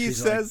 And he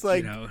says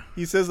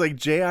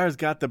JR's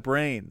got the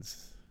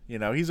brains. You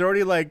know, he's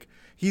already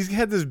he's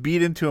had this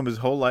beat into him his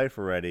whole life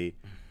already.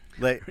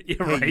 Like,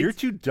 hey, you're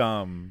too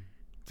dumb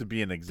to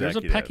be an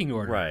executive. There's a pecking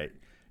order, right?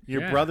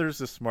 Your brother's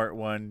the smart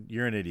one.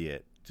 You're an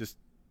idiot. Just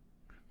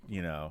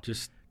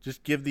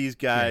give these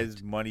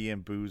guys money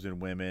and booze and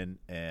women,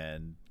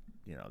 and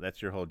that's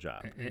your whole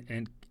job.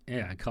 And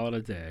call it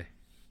a day.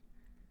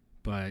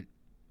 But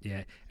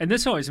yeah, and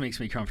this always makes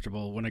me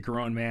comfortable when a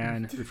grown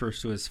man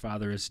refers to his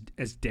father as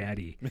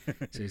daddy.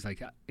 So he's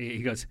like, he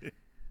goes,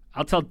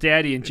 I'll tell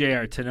Daddy and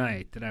JR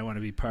tonight that I want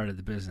to be part of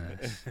the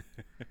business.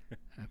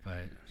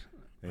 But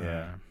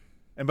yeah.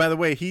 And by the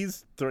way,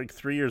 he's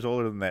 3 years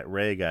older than that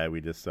Ray guy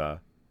we just saw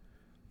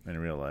in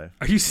real life.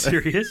 Are you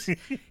serious?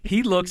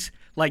 He looks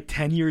like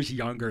 10 years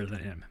younger than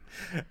him.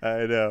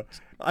 I know.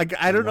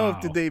 I don't know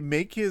if did they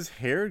make his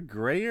hair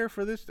grayer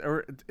for this,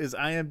 or does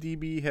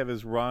IMDb have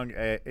his wrong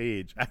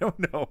age? I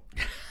don't know.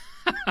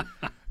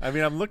 I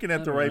mean, I'm looking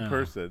at the right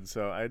person,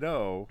 so I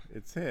know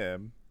it's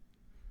him.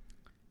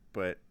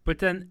 But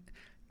then,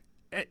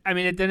 I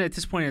mean, then at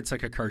this point, it's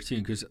like a cartoon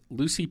because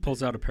Lucy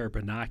pulls out a pair of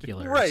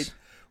binoculars. Right.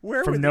 Why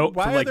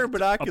are there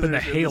binoculars up in the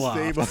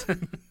hayloft?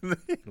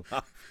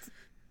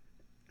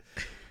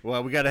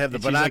 Well, we got to have the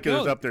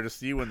binoculars up there to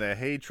see when the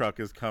hay truck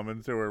is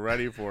coming, so we're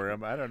ready for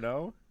him. I don't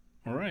know.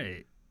 All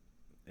right.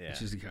 Yeah.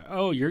 She's like,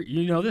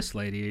 you know this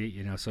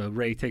lady, So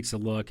Ray takes a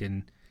look,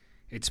 and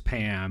it's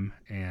Pam,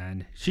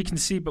 and she can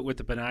see, but with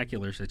the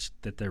binoculars,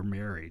 that they're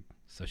married.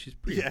 So she's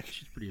pretty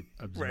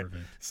observant.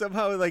 Right.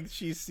 Somehow,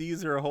 she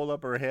sees her hold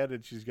up her head,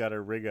 and she's got a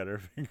ring on her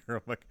finger.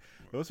 I'm like,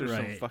 those are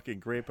some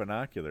fucking great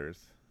binoculars.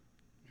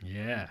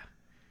 Yeah.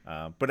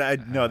 But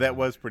that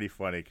was pretty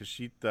funny because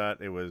she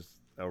thought it was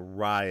a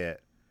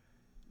riot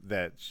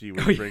that she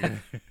was bringing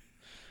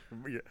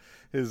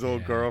his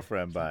old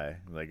girlfriend by.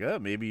 Like,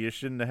 maybe you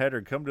shouldn't have had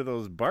her come to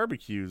those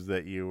barbecues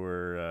that you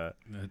were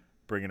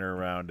bringing her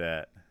around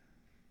at.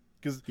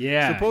 Because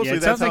supposedly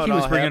it sounds like he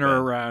was bringing her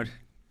around.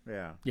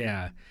 Yeah.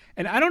 Yeah.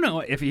 And I don't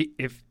know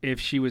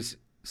if she was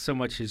so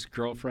much his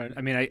girlfriend.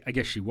 I mean, I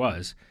guess she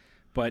was,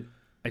 but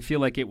I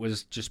feel like it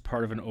was just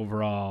part of an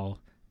overall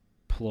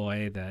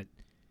ploy that,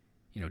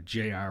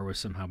 JR was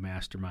somehow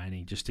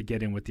masterminding just to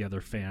get in with the other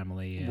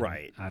family. And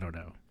right. I don't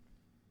know.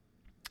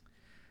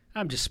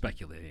 I'm just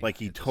speculating. Like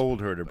he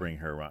told her to bring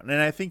her around. And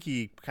I think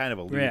he kind of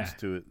alludes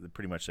to it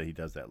pretty much that he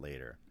does that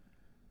later.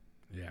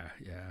 Yeah.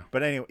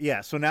 But anyway,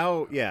 so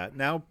now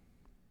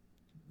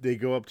they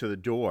go up to the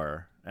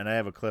door, and I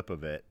have a clip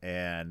of it,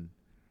 and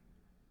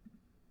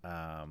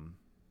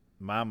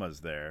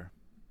Mama's there.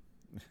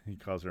 He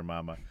calls her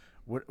Mama.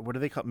 What do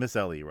they call Miss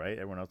Ellie, right?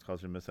 Everyone else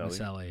calls her Miss Ellie.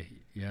 Miss Ellie,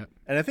 yeah.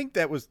 And I think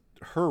that was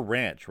her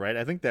ranch, right?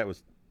 I think that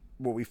was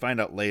what we find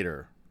out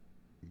later.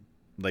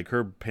 Like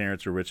her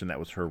parents were rich, and that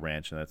was her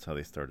ranch, and that's how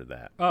they started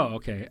that. Oh,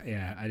 okay.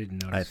 Yeah, I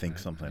didn't notice. I think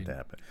something like that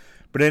happened.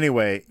 But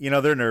anyway,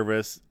 they're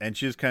nervous, and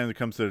she just kind of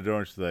comes to the door,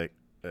 and she's like,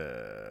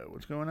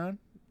 what's going on?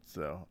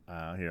 So,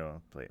 here,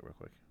 I'll play it real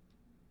quick.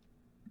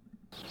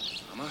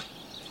 Mama,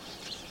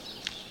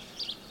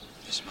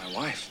 this is my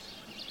wife.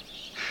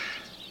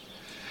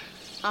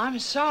 I'm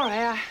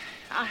sorry.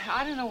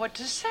 I don't know what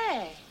to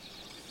say.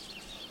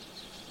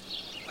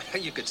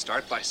 You could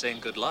start by saying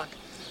good luck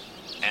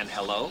and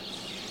hello.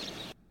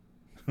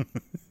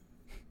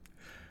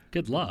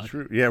 Good luck.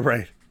 True. Yeah,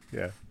 right.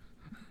 Yeah.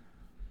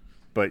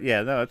 But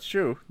yeah, no, it's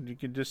true. You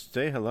can just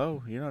say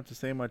hello. You don't have to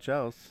say much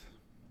else.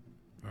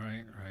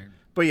 Right.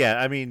 But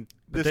yeah, I mean,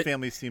 this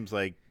family seems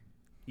like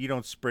you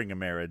don't spring a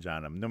marriage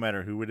on them, no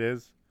matter who it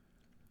is.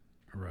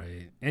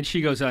 Right. And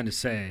she goes on to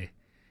say,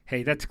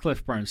 hey, that's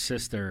Cliff Barnes'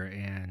 sister,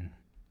 and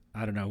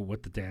I don't know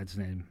what the dad's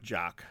name.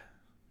 Jock.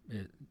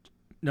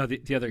 No,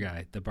 the other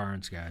guy, the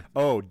Barnes guy.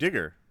 Oh,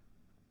 Digger.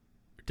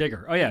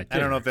 Digger. Oh, yeah, Digger. I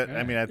don't know if that,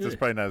 I mean, that's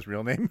probably not his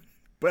real name,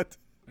 but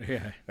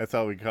yeah, that's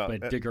how we call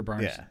it. But Digger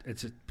Barnes, yeah.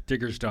 It's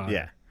Digger's daughter.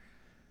 Yeah.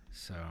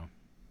 So,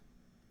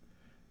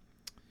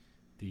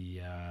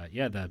 the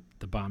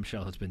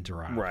bombshell has been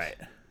dropped. Right.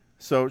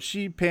 So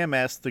Pam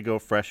asks to go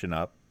freshen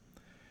up,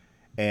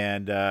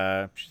 and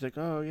she's like,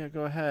 "Oh yeah,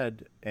 go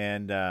ahead."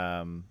 And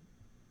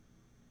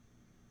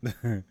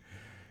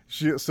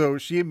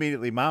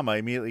Mama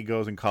immediately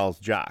goes and calls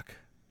Jock,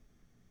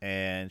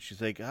 and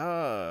she's like,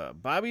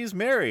 Bobby's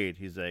married."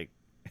 He's like,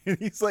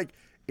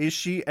 "Is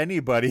she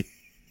anybody?"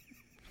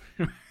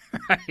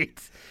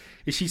 Right.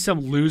 Is she some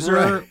loser,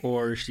 right,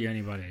 or is she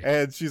anybody?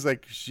 And she's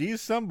like, "She's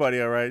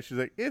somebody, all right." She's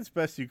like, "It's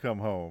best you come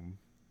home."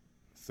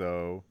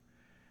 So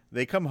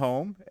they come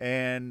home,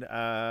 and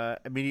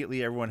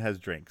immediately everyone has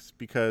drinks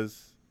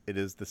because it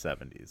is the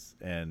 70s,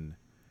 and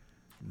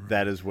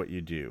that is what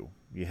you do.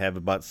 You have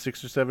about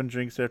 6 or 7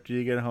 drinks after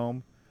you get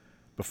home,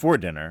 before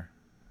dinner,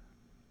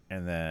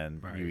 and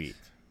then you eat.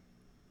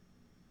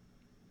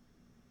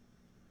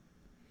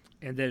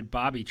 And then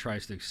Bobby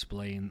tries to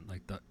explain,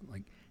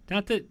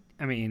 not that,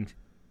 I mean,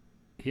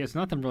 he has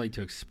nothing really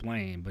to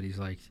explain, but he's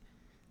like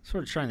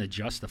sort of trying to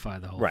justify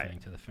the whole thing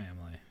to the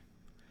family.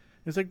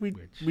 It's like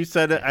we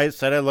said I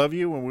said I love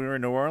you when we were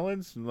in New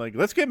Orleans, and like,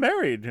 let's get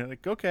married. And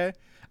like, okay.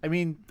 I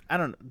mean, I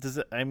don't. Does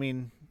it? I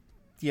mean,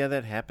 yeah,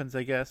 that happens,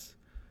 I guess.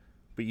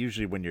 But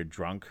usually when you're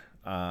drunk,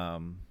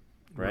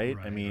 right?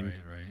 I mean,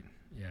 right.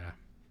 Yeah.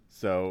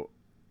 So,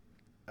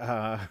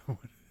 yeah,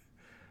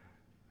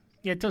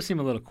 it does seem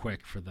a little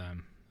quick for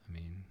them. I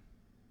mean,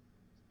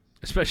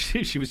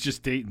 especially if she was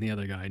just dating the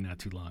other guy not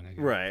too long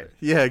ago. Right.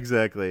 Yeah,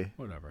 exactly.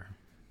 Whatever.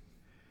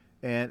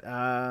 And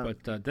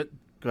but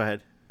go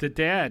ahead. The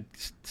dad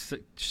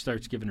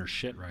starts giving her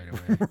shit right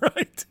away.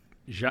 Right.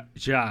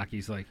 Jacques,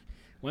 he's like,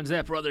 when's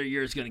that brother of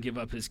yours going to give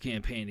up his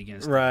campaign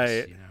against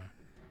us? You know?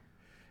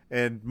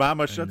 And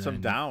Mama shuts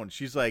him down.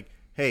 She's like,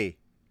 hey,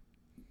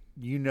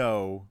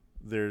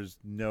 there's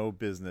no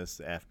business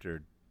at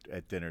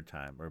dinner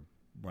time or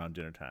around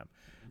dinner time.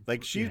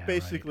 Like, she's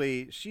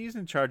she's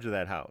in charge of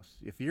that house.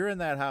 If you're in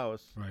that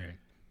house, right,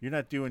 you're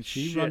not doing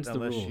shit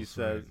unless she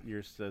says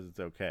it's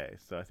okay.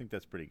 So I think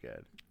that's pretty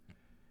good.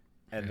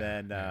 And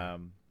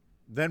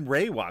then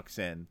Ray walks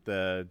in,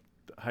 the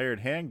hired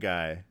hand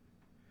guy,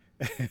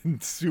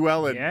 and Sue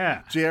Ellen,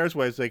 JR's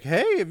wife's like,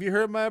 "Hey, have you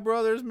heard my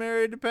brother's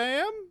married to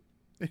Pam?"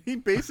 And he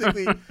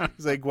basically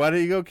is like, "Why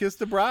don't you go kiss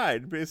the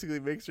bride?" Basically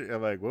makes her.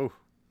 I'm like, whoa.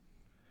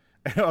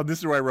 Oh, this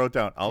is where I wrote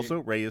down. Also,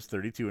 Ray is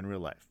 32 in real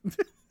life.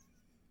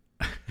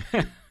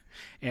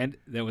 And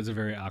that was a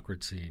very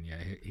awkward scene. Yeah,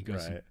 he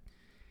goes and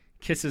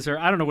kisses her.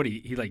 I don't know what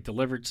he like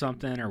delivered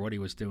something or what he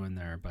was doing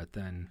there, but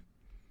then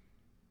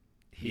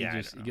he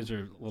gives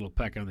her a little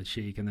peck on the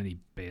cheek and then he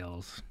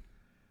bails.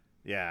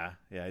 Yeah.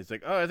 He's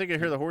like, "Oh, I think I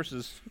hear the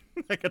horses.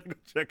 I gotta go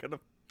check on them."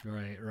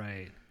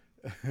 Right.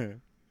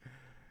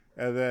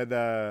 And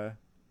then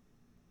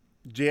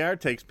JR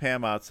takes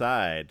Pam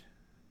outside,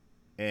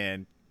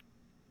 and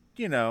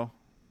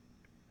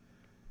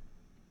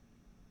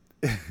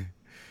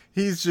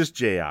he's just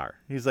JR.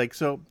 He's like,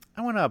 "So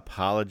I want to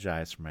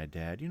apologize for my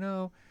dad.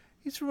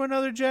 He's from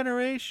another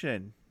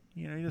generation.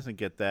 He doesn't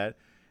get that."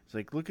 It's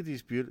like, "Look at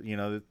these beautiful,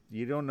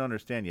 you don't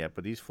understand yet,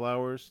 but these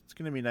flowers, it's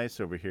going to be nice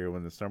over here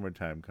when the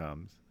summertime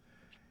comes."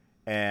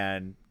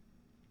 And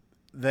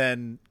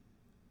then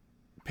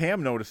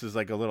Pam notices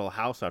like a little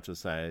house out to the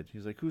side.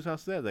 He's like, "Whose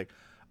house is that?" Like,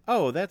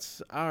 "Oh,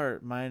 that's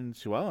mine and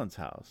Sue Ellen's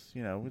house.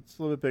 It's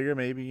a little bit bigger.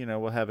 Maybe,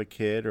 we'll have a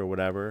kid or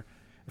whatever."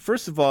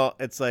 First of all,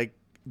 it's like,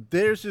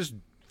 there's this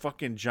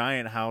fucking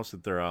giant house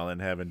that they're all in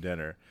having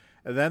dinner.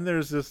 And then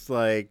there's this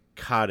like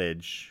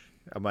cottage.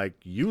 I'm like,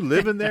 you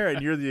live in there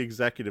and you're the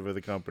executive of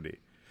the company.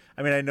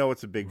 I mean, I know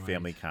it's a big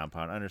family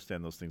compound. I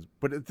understand those things.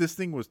 But this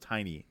thing was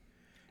tiny.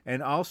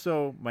 And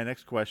also, my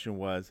next question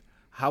was,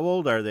 how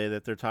old are they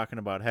that they're talking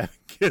about having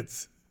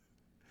kids?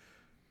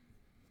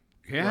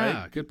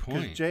 Yeah, good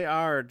point. Because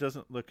JR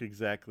doesn't look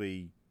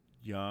exactly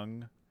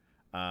young.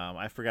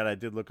 I forgot, I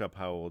did look up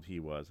how old he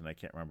was, and I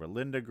can't remember.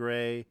 Linda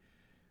Gray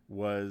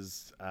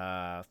was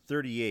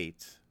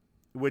 38,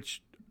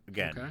 which,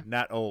 again,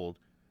 not old.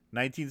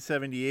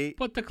 1978,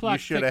 but the clock you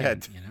should have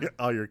had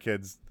all your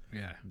kids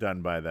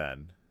done by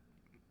then.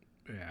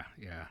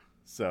 Yeah.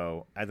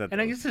 So I thought,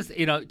 and I guess this,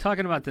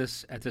 talking about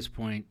this at this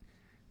point,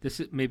 this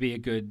is maybe a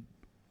good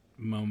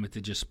moment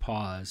to just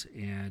pause.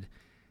 And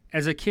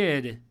as a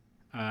kid,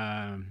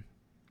 Larry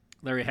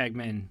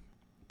Hagman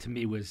to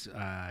me was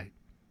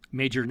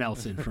Major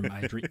Nelson from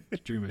I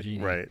Dream of Jeannie.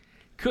 Right.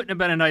 Couldn't have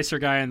been a nicer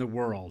guy in the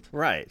world.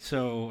 Right.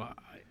 So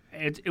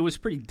it was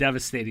pretty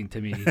devastating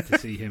to me to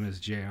see him as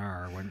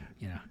JR when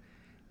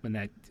when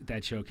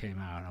that show came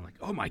out. I'm like,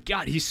 oh my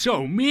God, he's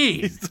so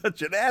mean. He's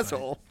such an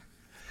asshole.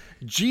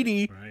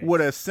 Jeannie would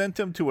have sent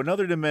him to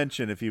another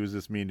dimension if he was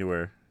this mean to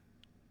her.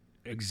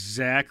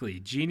 Exactly.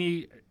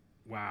 Jeannie,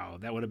 wow,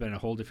 that would have been a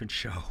whole different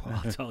show,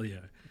 I'll tell you.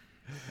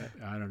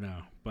 I don't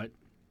know. But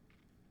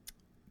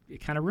it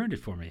kind of ruined it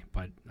for me.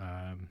 But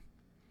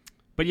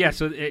yeah,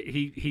 so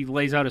he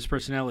lays out his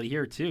personality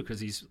here, too, because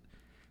he's,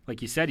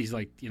 like you said, he's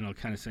like,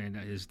 kind of saying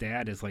that his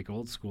dad is like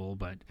old school,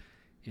 but,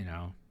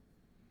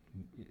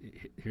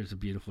 here's a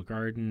beautiful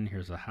garden,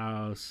 here's a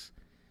house,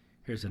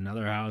 here's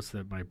another house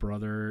that my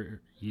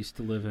brother used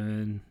to live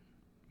in.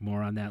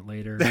 More on that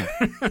later.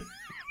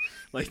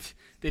 Like,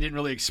 they didn't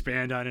really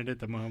expand on it at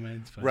the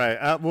moment. But.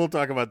 Right. We'll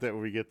talk about that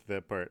when we get to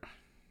that part.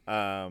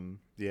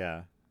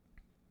 Yeah.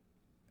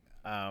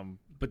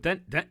 But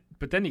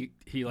then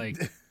he like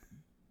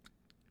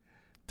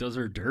does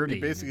her dirty.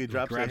 He basically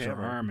drops grabs her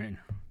arm and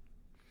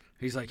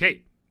he's like,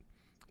 "Hey,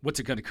 what's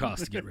it going to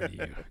cost to get rid of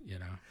you?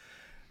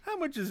 How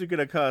much is it going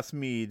to cost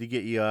me to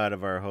get you out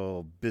of our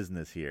whole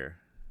business here?"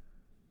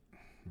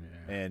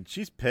 Yeah. And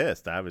she's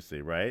pissed,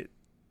 obviously, right?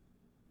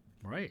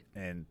 Right.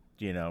 And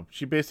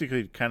she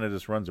basically kind of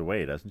just runs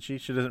away, doesn't she?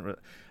 She doesn't.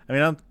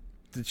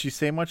 Did she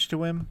say much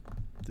to him?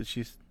 Did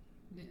she?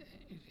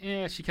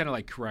 Yeah, she kind of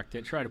like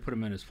corrected, tried to put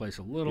him in his place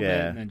a little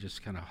bit, and then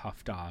just kind of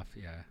huffed off.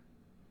 Yeah.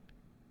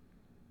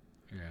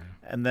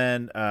 And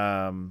then,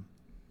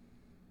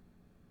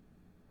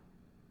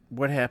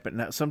 what happened?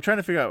 Now, so I'm trying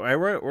to figure out. I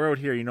wrote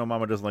here,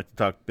 Mama doesn't like to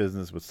talk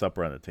business with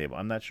supper on the table.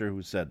 I'm not sure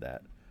who said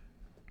that.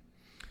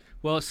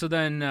 Well, so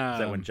then is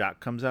that when Jock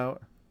comes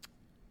out?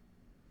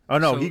 Oh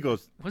no, he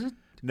goes. Was it?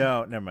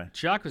 No, never mind.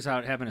 Jock was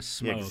out having a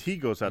smoke. Yeah, he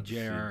goes out.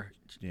 JR.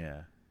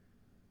 Yeah.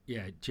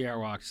 Yeah, JR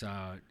walks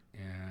out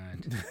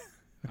and.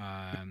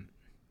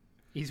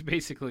 He's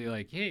basically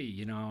like, hey,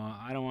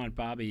 I don't want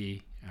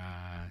Bobby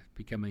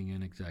becoming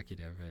an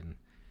executive, and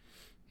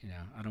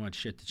I don't want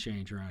shit to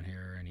change around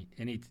here.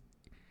 And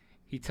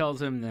he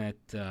tells him that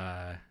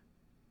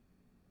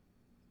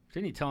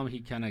didn't he tell him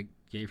he kind of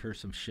gave her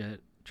some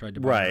shit, tried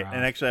to right? Her off?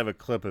 And actually, I have a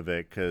clip of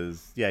it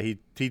because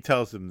he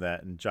tells him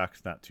that, and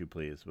Jock's not too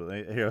pleased.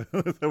 But here,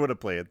 I want to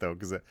play it though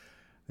because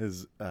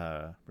his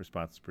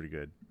response is pretty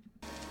good.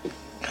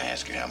 I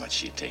asked her how much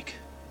she'd take.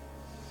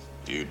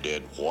 You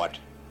did what?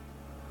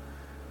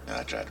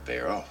 I tried to pay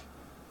her off.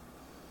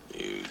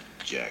 You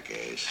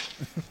jackass.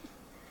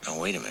 Now,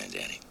 wait a minute,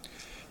 Danny.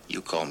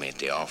 You called me at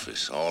the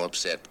office all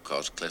upset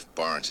because Cliff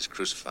Barnes is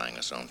crucifying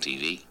us on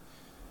TV.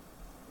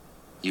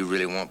 You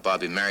really want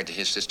Bobby married to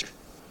his sister?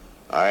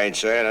 I ain't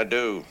saying I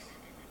do.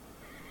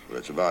 But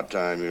it's about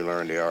time you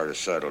learned the art of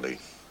subtlety.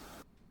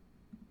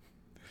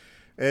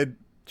 And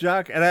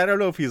Jock, and I don't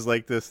know if he's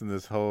like this in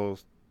this whole,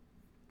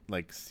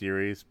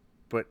 series,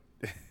 but...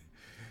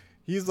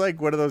 He's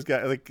like one of those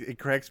guys, it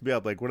cracks me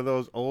up, like one of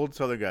those old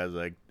Southern guys,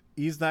 like,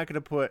 he's not going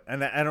to put,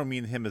 and I don't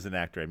mean him as an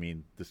actor, I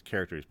mean this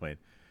character he's playing.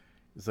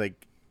 It's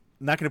like,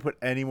 not going to put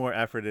any more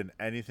effort in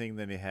anything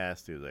than he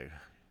has to. Like,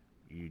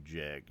 you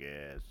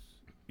jackass.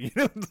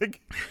 It's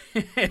like,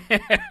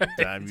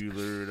 time you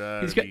learn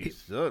how to be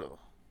subtle.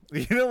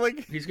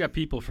 He's got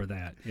people for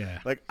that, yeah.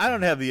 Like, I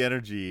don't have the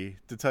energy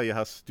to tell you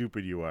how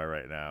stupid you are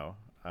right now.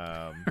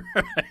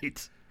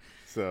 Right.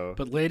 So.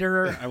 But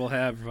later, I will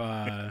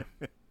have...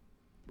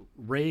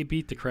 Ray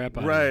beat the crap out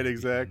of him. Right,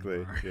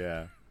 exactly.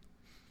 Yeah.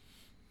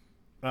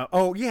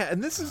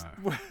 And this is...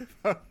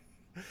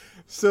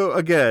 So,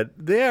 again,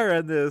 they are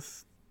at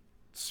this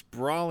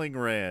sprawling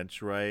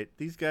ranch, right?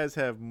 These guys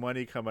have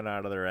money coming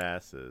out of their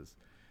asses.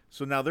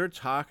 So now they're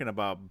talking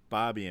about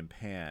Bobby and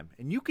Pam.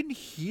 And you can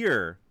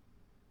hear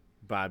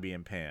Bobby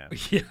and Pam.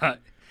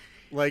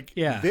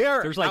 Yeah.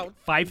 There's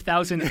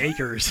 5,000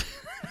 acres.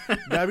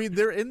 I mean,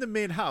 they're in the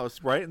main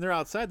house, right? And they're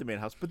outside the main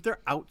house, but they're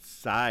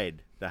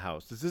outside the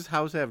house. Does this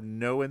house have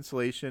no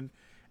insulation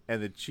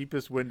and the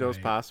cheapest windows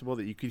possible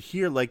that you could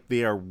hear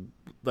they are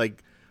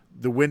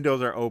the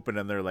windows are open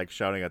and they're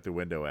shouting out the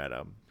window at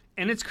them?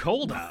 And it's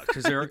cold out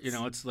because they're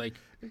it's like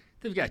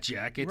they've got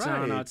jackets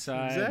on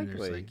outside.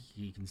 Exactly. And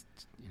you can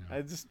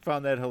I just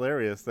found that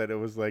hilarious that it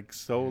was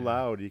so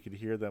loud you could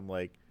hear them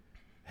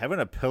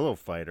having a pillow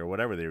fight or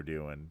whatever they were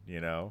doing,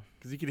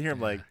 because you could hear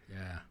them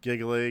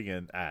giggling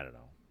and I don't know.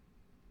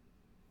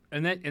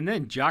 And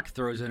then Jock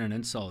throws in an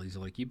insult. He's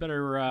like, "You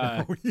better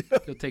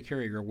go take care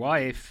of your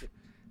wife,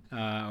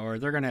 or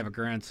they're gonna have a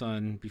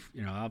grandson.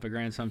 I'll have a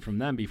grandson from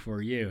them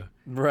before you."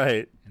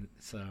 Right. And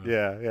so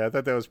yeah, I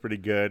thought that was pretty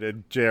good.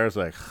 And JR's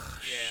like,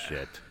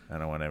 "Shit, I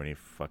don't want to have any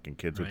fucking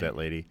kids with that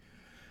lady."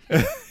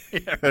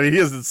 I mean, he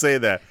doesn't say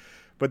that,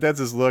 but that's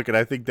his look, and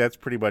I think that's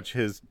pretty much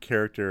his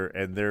character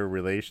and their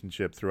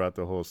relationship throughout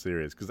the whole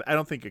series. Because I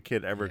don't think a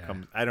kid ever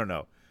comes. I don't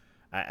know.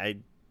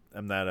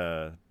 I'm not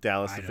a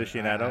Dallas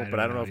aficionado, but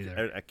I don't know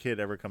if a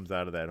kid ever comes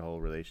out of that whole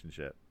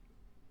relationship.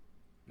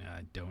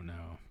 I don't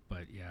know,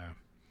 but yeah.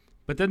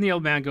 But then the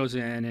old man goes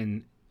in,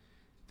 and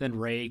then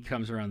Ray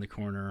comes around the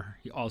corner.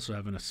 He also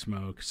having a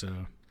smoke,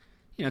 so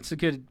it's a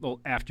good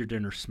after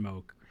dinner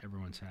smoke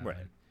everyone's having.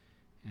 Right.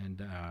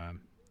 And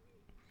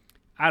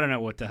I don't know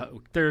what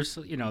there's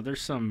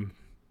some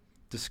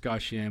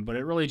discussion, but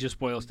it really just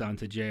boils down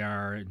to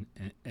JR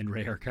and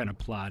Ray are kind of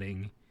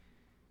plotting.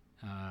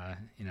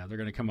 They're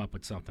going to come up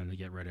with something to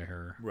get rid of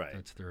her. Right.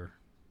 That's their.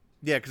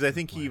 Yeah, because I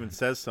think he even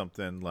says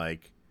something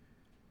like,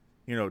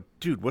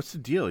 dude, what's the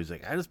deal? He's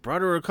like, I just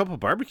brought her a couple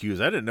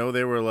barbecues. I didn't know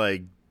they were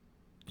like,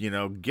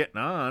 getting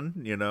on.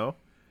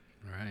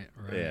 Right.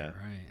 Yeah.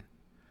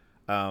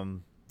 Right.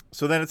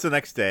 So then it's the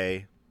next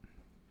day,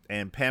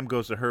 and Pam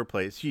goes to her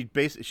place.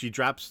 She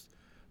drops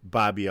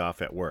Bobby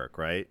off at work,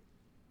 right?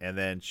 And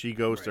then she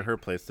goes to her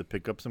place to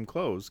pick up some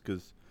clothes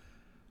because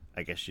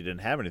I guess she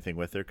didn't have anything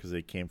with her because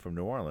they came from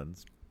New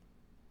Orleans.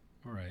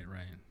 Right.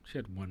 She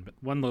had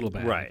one little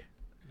bag. Right.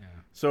 Yeah.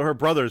 So her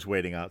brother's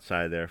waiting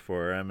outside there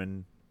for him,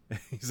 and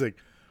he's like,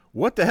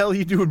 "What the hell are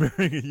you doing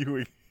marrying a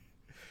Ewing?"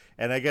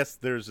 And I guess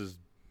there's this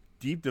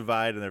deep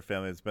divide in their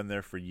family that's been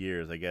there for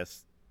years. I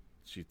guess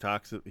he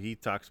talks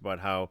about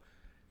how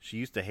she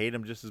used to hate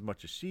him just as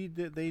much as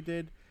they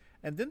did.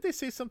 And didn't they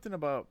say something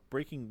about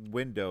breaking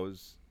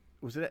windows?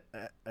 Was it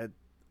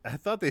I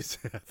thought he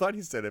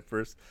said it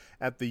first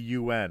at the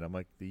UN. I'm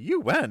like, the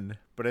UN?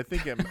 But I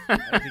think he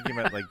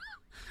meant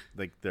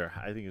like their.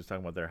 I think he was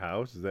talking about their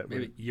house. Is that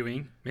maybe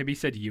Ewing? Maybe he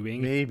said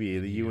Ewing. Maybe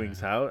the Ewing's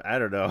house. I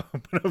don't know.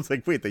 But I was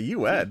like, wait, the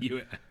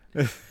UN?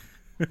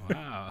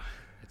 Wow,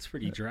 that's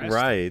pretty drastic.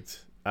 Right.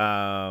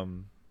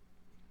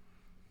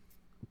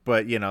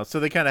 But so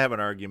they kind of have an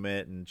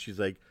argument, and she's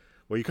like,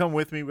 "Well, you come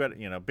with me." We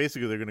got,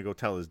 basically they're gonna go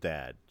tell his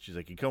dad. She's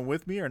like, "You come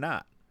with me or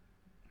not?"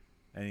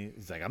 And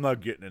he's like, "I'm not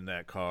getting in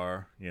that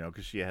car,"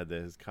 because she had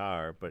his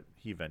car, but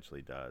he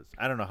eventually does.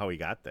 I don't know how he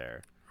got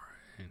there.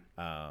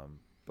 Right.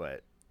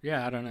 But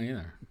yeah, I don't know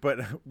either.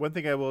 But one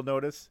thing I will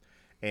notice,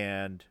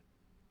 and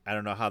I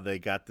don't know how they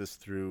got this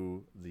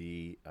through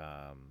the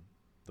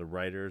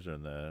writers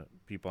and the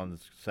people on the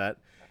set,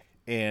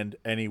 and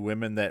any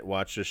women that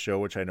watch the show,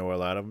 which I know a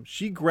lot of them,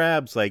 she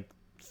grabs like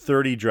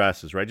 30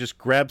 dresses, right? Just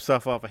grabs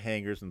stuff off of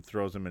hangers and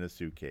throws them in a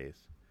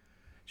suitcase.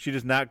 She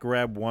does not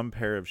grab one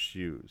pair of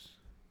shoes.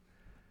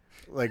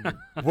 Like,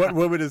 what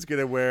woman is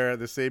going to wear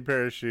the same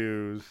pair of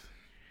shoes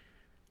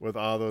with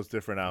all those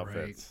different outfits?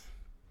 Right.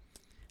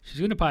 She's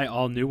going to buy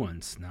all new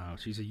ones now.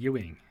 She's a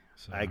Ewing.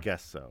 So. I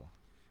guess so.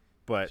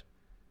 But,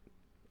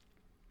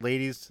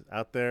 ladies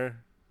out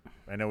there,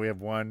 I know we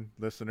have one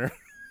listener.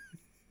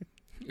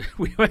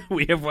 we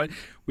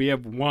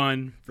have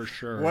one for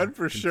sure. One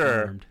for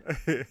confirmed.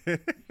 Sure.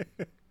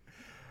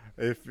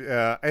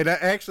 And I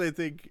actually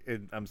think,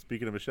 and I'm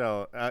speaking to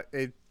Michelle,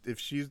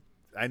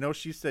 I know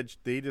she said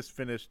they just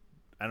finished.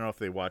 I don't know if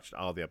they watched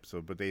all the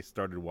episode, but they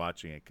started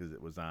watching it because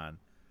it was on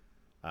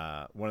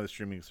one of the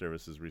streaming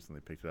services recently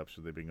picked it up,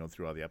 so they've been going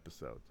through all the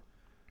episodes.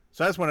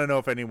 So I just want to know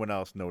if anyone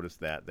else noticed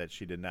that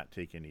she did not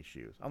take any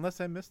shoes, unless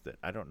I missed it.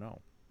 I don't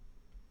know.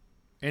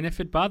 And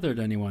if it bothered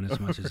anyone as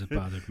much as it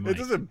bothered Mike. It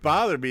doesn't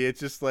bother me. It's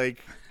just like,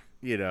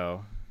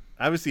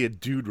 obviously a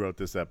dude wrote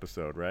this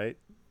episode, right?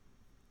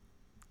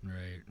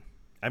 Right.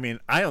 I mean,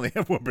 I only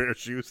have one pair of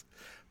shoes,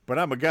 but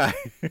I'm a guy.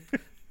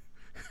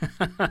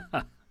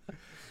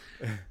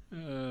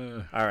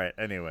 All right.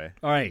 Anyway.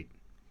 All right.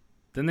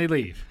 Then they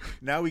leave.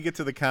 Now we get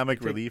to the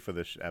comic relief of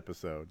this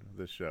episode,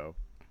 this show.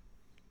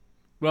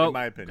 Well, in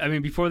my opinion, I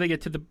mean, before they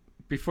get to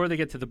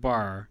the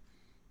bar,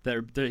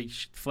 they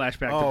flash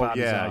back to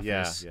Bobby's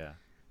office. Yeah.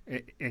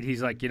 And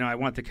he's like, I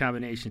want the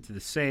combination to the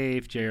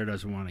safe. JR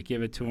doesn't want to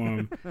give it to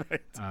him.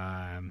 Right.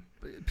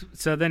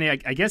 So then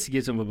I guess he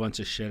gives him a bunch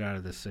of shit out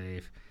of the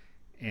safe,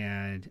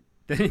 and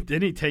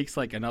then he takes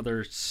like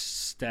another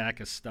stack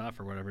of stuff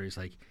or whatever. He's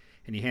like,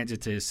 and he hands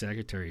it to his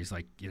secretary. He's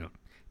like,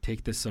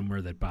 take this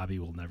somewhere that Bobby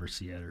will never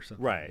see it or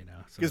something. Right.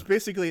 Because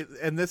basically,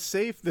 and this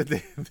safe that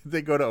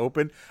they go to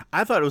open,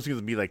 I thought it was going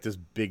to be like this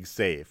big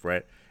safe,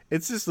 right?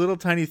 It's this little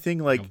tiny thing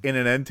like in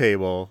an end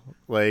table,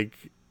 like,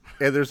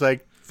 and there's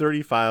like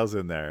 30 files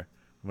in there.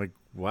 I'm like,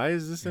 why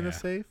is this in a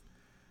safe?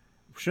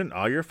 Shouldn't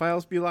all your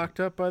files be locked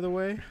up, by the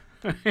way?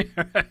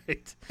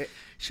 Right.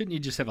 Shouldn't you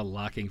just have a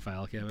locking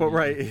file cabinet? But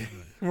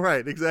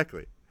right,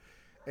 exactly.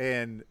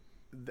 And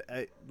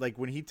like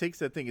when he takes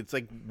that thing, it's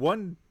like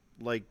one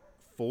like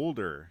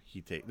folder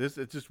he takes.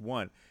 It's just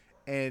one.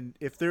 And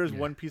if there's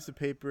one piece of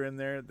paper in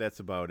there, that's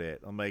about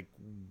it. I'm like,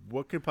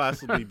 what could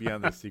possibly be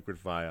on this secret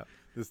file?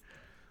 This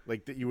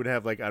like that you would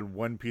have like on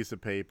one piece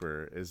of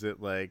paper. Is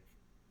it like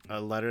a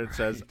letter that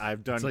says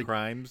I've done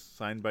crimes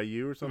signed by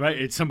you or something? Right,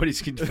 it's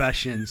somebody's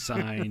confession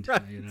signed.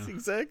 Right,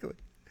 exactly.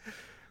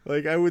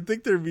 Like I would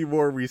think there'd be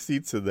more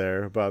receipts in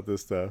there about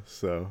this stuff.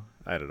 So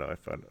I don't know. I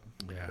found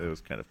it was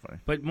kind of funny.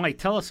 But Mike,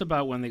 tell us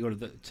about when they go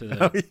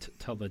to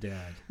tell the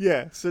dad.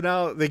 Yeah. So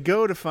now they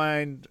go to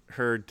find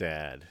her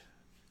dad,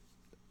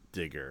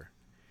 Digger,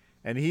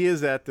 and he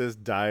is at this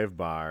dive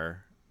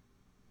bar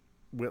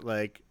with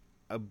like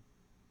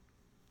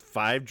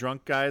 5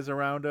 drunk guys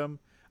around him.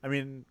 I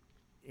mean,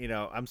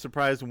 I'm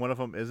surprised one of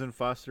them isn't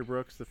Foster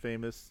Brooks, the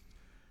famous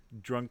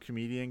drunk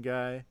comedian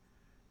guy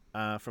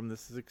from the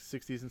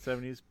 60s and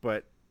 70s.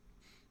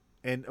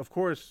 And of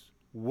course,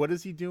 what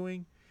is he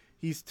doing?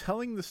 He's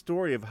telling the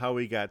story of how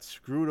he got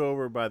screwed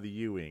over by the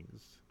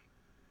Ewings,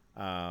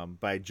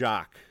 by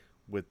Jock,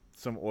 with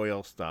some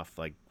oil stuff.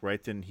 Like,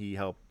 right, didn't he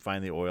help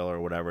find the oil or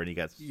whatever, and he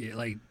got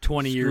like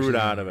 20 years screwed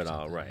out of it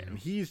all, right? right? And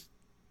he's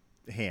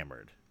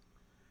hammered,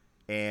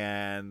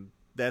 and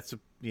that's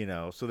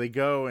so they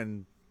go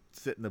and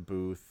sit in the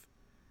booth,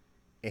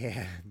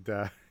 and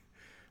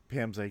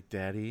Pam's like,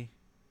 "Daddy,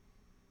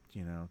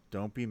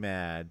 don't be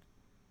mad.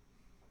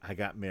 I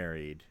got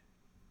married,"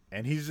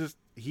 and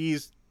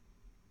he's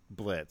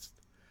blitzed.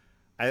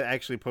 I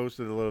actually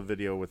posted a little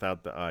video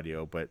without the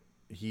audio, but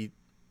he's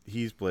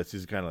blitzed.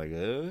 He's kind of like,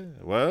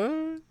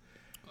 what?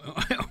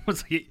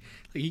 Almost like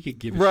he could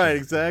give right,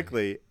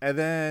 exactly. And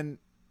then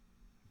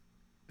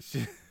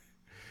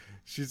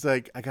she's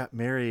like, I got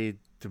married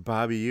to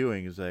Bobby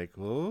Ewing. He's like,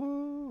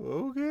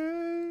 oh,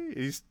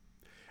 okay.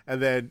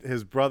 And then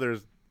his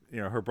brother's,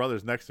 her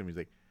brother's next to him. He's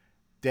like,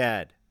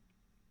 Dad,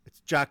 it's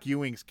Jock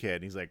Ewing's kid.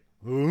 And he's like,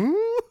 who?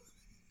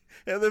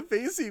 And the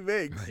face he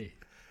makes. Right.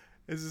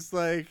 It's just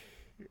like,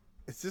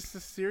 is this a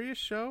serious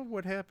show?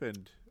 What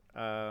happened?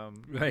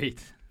 Right.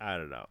 I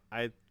don't know.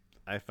 I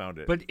found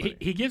it. But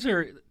he gives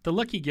her, the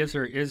look he gives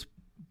her is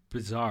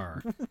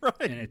bizarre. Right.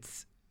 And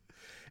it's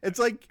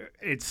like,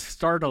 it's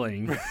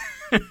startling.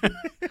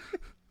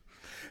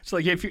 It's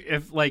like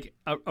if like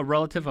a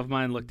relative of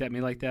mine looked at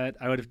me like that,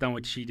 I would have done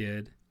what she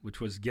did, which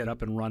was get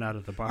up and run out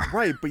of the bar.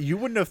 Right, but you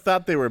wouldn't have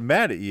thought they were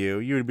mad at you.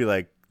 You would be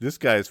like, this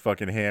guy's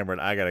fucking hammered.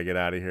 I got to get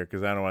out of here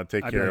because I don't want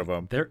to take care of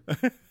him.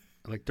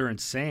 They're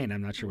insane.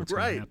 I'm not sure what's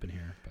going to happen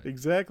here. But.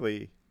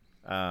 Exactly.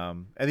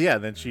 And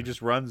then she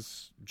just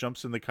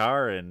jumps in the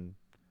car and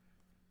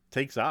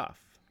takes off.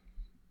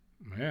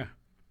 Yeah.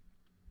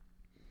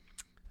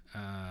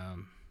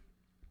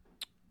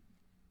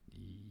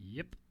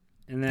 Yep.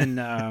 And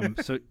then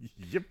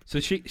so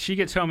she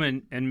gets home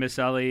and Miss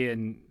Ellie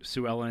and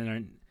Sue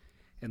Ellen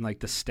and like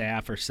the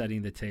staff are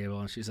setting the table,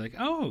 and she's like,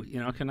 "Oh,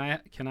 can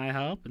I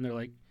help?" And they're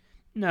like,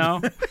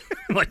 "No."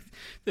 Like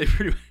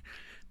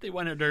they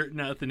wanted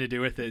nothing to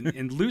do with it.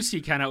 And Lucy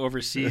kind of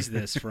oversees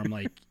this from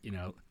like,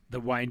 the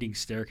winding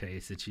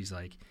staircase, that she's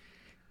like,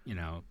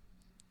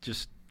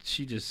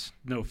 she just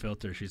no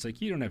filter. She's like,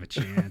 you don't have a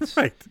chance.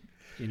 Right.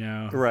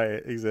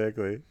 Right,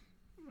 exactly.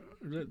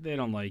 They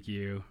don't like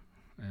you.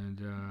 And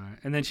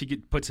then she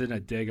puts in a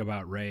dig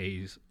about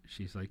Ray.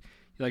 She's like,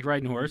 you like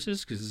riding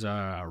horses? Because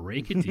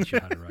Ray can teach you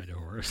how to ride a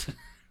horse.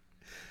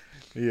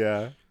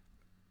 Yeah.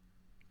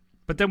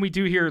 But then we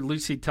do hear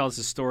Lucy tells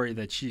the story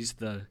that she's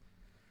the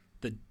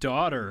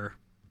daughter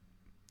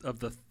of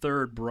the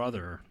third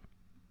brother.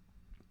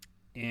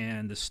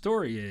 And the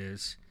story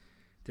is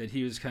that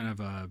he was kind of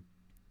a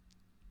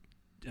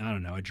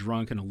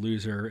drunk and a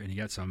loser, and he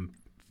got some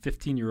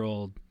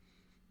 15-year-old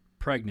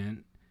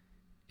pregnant,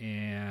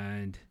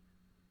 and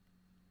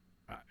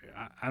I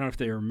don't know if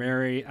they were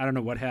married. I don't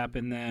know what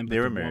happened then. But they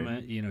were married.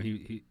 Woman,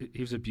 he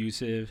was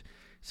abusive,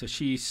 so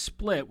she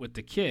split with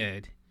the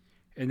kid,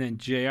 and then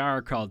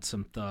JR called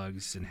some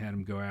thugs and had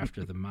him go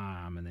after the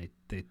mom, and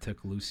they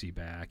took Lucy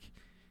back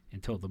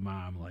and told the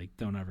mom, like,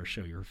 don't ever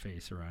show your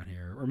face around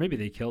here. Or maybe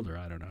they killed her,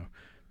 I don't know.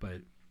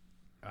 But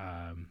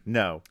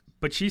no.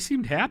 But she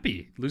seemed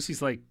happy.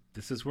 Lucy's like,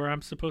 this is where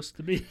I'm supposed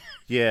to be.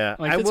 Yeah.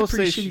 Like, that's a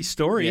pretty shitty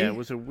story. Yeah, it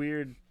was a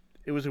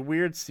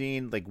weird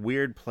scene, like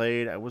weird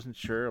played. I wasn't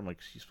sure. I'm like,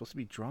 she's supposed to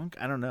be drunk?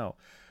 I don't know.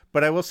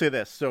 But I will say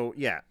this. So,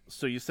 yeah.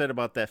 So you said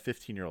about that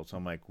 15-year-old. So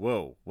I'm like,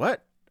 whoa,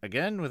 what?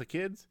 Again with the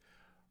kids?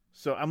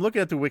 So I'm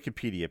looking at the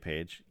Wikipedia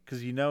page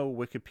because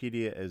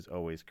Wikipedia is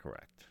always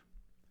correct.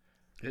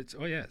 It's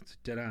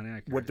dead on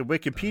accurate. What the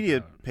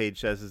Wikipedia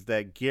page says is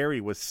that Gary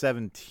was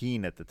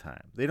 17 at the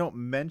time. They don't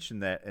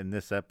mention that in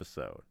this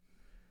episode.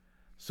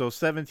 So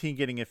 17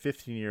 getting a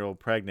 15-year-old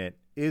pregnant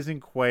isn't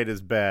quite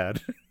as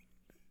bad.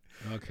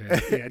 Okay.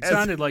 Yeah, it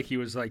sounded like he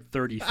was like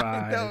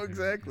 35. No,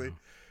 exactly.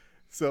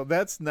 So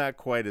that's not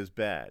quite as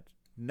bad.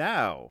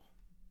 Now,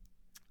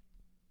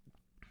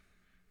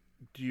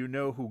 do you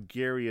know who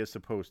Gary is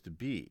supposed to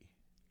be?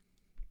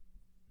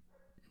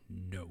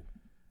 No.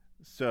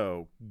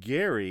 So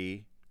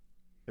Gary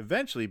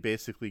eventually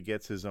basically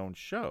gets his own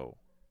show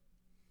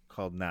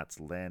called Knots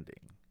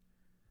Landing.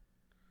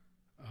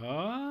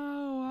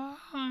 Oh,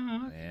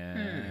 okay.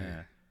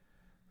 Yeah.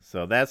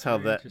 So that's how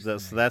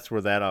that's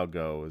where that all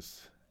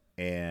goes.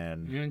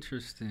 And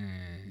interesting.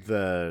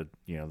 The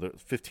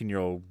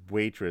 15-year-old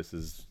waitress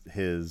is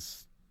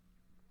his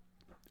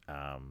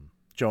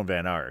Joan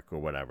Van Ark or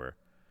whatever.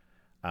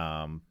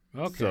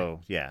 Okay.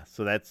 So yeah,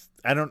 so that's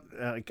I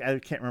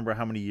can't remember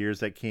how many years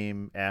that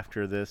came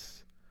after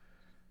this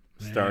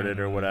started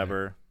or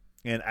whatever.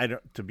 And I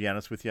don't, to be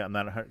honest with you, I'm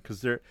not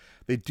because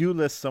they do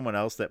list someone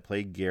else that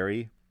played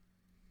Gary,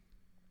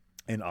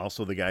 and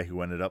also the guy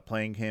who ended up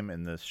playing him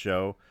in this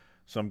show.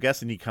 So I'm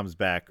guessing he comes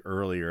back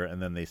earlier,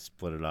 and then they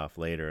split it off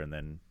later, and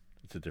then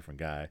it's a different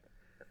guy.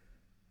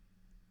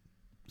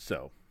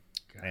 So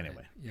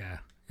anyway, yeah,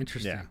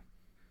 interesting. Yeah.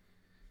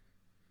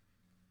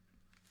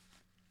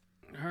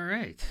 All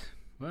right.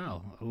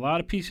 Well, a lot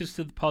of pieces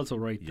to the puzzle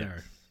right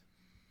there.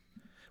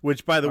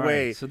 Which, by the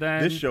way, so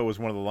then, this show was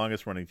one of the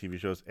longest running TV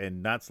shows,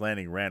 and Knots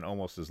Landing ran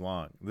almost as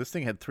long. This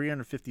thing had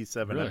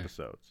 357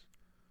 episodes.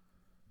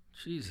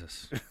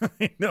 Jesus.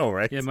 I know,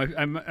 right? Yeah,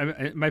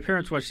 my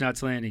parents watched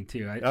Knots Landing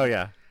too.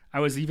 I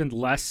was even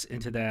less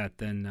into that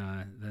than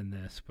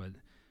this, but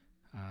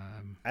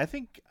I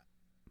think.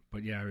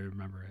 But yeah, I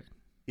remember it.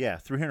 Yeah,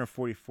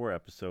 344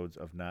 episodes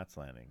of Knots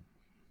Landing.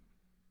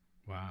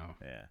 Wow.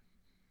 Yeah.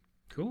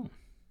 Cool.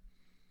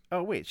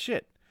 Oh wait,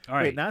 shit. All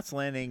right. Wait, Knots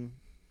Landing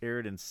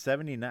aired in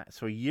 1979.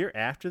 So a year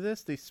after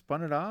this, they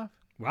spun it off.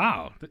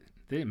 Wow,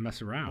 they didn't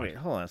mess around. Wait,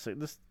 hold on. So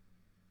this,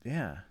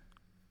 yeah.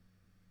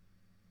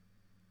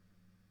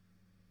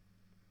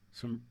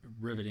 Some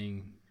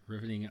riveting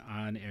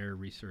on-air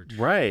research.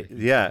 Right.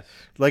 Yeah.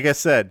 Like I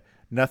said,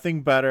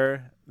 nothing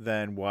better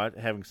than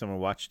having someone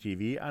watch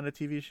TV on a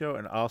TV show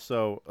and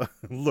also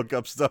look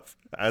up stuff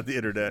on the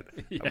internet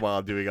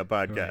while doing a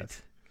podcast.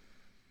 Right.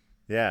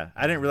 Yeah.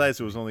 I didn't realize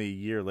it was only a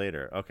year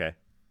later. Okay.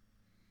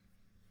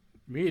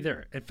 Me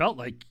either. It felt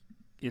like,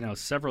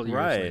 several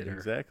years later. Right,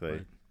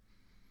 exactly.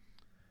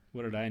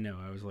 What did I know?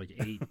 I was like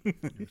 8.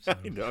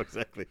 I know,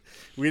 exactly.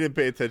 We didn't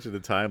pay attention to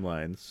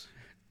timelines.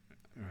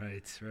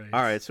 Right.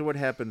 All right, so what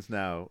happens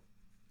now?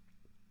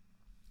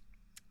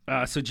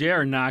 So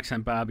JR knocks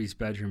on Bobby's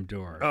bedroom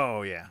door.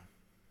 Oh, yeah.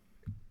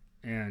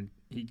 And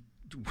he,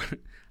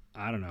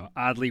 I don't know,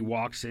 oddly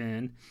walks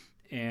in,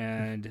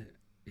 and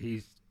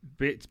he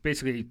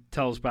basically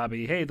tells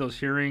Bobby, hey, those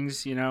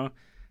hearings, I'm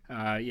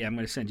going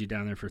to send you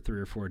down there for 3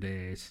 or 4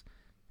 days.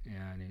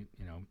 And,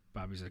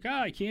 Bobby's like,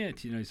 I can't.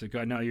 He's like,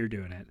 oh, no, you're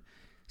doing it.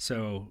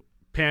 So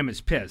Pam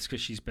is pissed because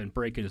she's been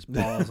breaking his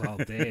balls all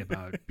day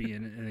about being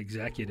an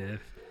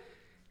executive.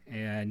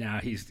 And now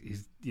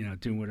he's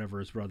doing whatever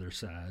his brother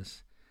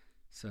says.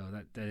 So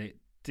that it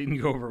didn't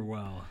go over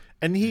well.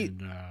 And he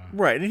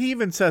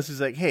even says,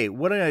 he's like, hey,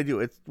 what can I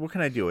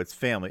do? It's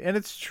family. And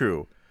it's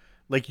true.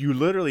 Like, you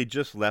literally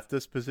just left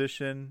this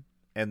position,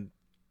 and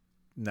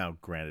now,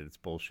 granted, it's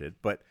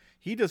bullshit, but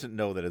he doesn't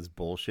know that it's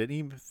bullshit.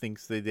 He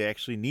thinks that they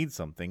actually need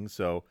something,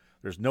 so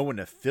there's no one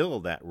to fill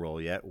that role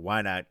yet.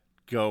 Why not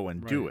go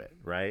and do it,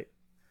 right?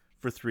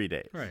 For 3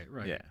 days. Right.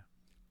 Yeah.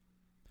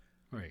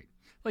 Right.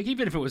 Like,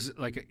 even if it was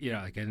like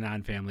a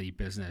non-family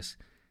business,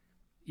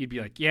 you'd be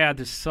like, yeah,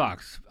 this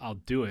sucks. I'll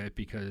do it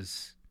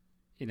because,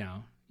 you're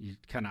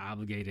kind of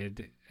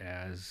obligated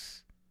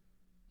as,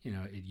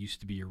 it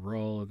used to be your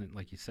role. And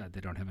like you said, they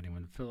don't have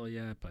anyone to fill it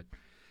yet. But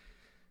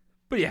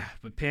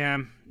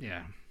Pam,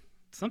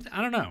 something,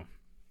 I don't know.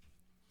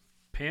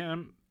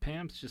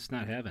 Pam's just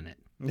not having it.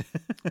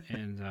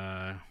 And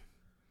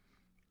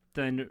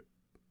then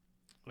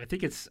I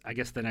think it's,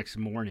 the next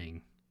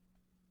morning,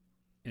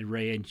 and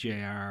Ray and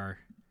JR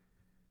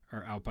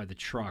are out by the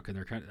truck, and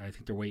I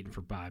think they're waiting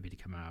for Bobby to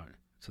come out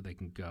so they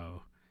can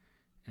go.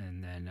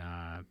 And then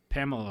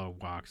Pamela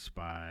walks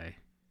by,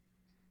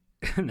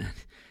 and then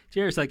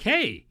JR's like,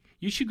 hey,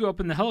 you should go up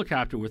in the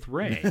helicopter with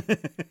Ray.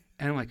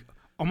 And I'm like,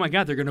 oh my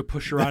God, they're going to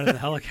push her out of the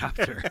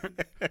helicopter.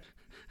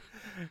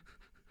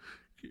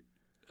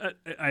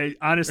 I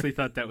honestly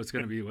thought that was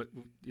going to be what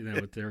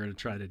they were going to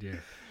try to do.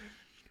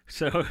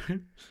 So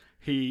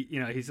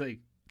he's like,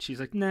 she's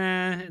like,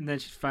 nah. And then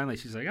she's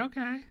like,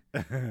 okay.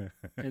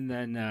 And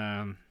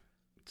then,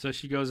 so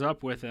she goes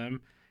up with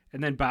him,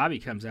 and then Bobby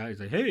comes out. He's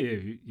like,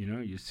 hey,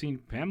 you seen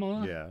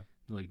Pamela? Yeah.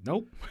 They're like,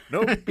 nope.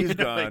 He's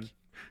gone.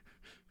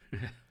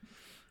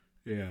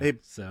 Yeah. Hey,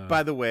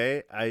 by the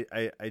way,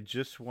 I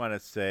just want to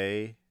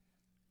say,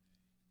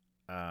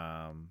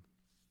 I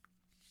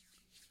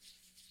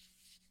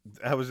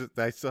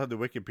still had the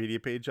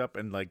Wikipedia page up,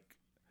 and like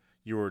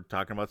you were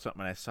talking about something,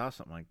 and I saw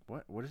something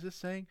like, what is this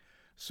saying?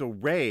 So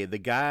Ray, the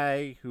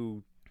guy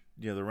who,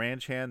 the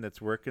ranch hand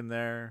that's working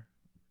there,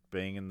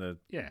 banging the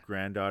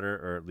granddaughter,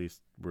 or at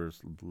least we're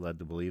led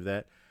to believe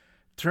that,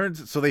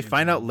 so they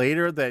find out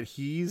later that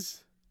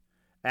he's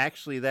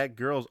actually that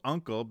girl's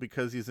uncle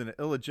because he's an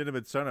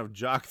illegitimate son of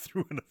Jock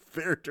through an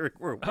affair during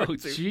World War II. Oh,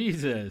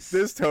 Jesus.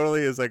 This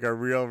totally is like a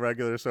real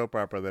regular soap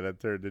opera that it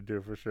turned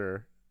into for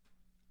sure.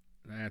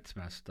 That's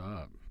messed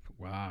up.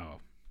 Wow.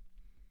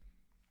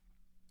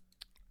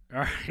 All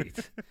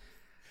right.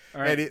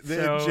 All right. And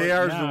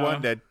JR's the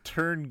one that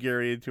turned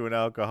Gary into an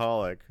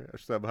alcoholic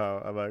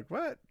somehow. I'm like,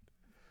 what?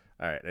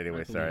 All right.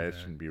 Anyway, sorry. I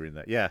shouldn't be reading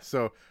that. Yeah.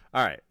 So,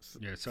 all right.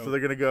 So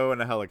they're going to go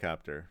in a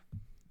helicopter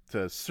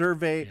to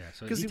survey. Yeah,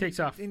 so he takes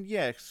off. And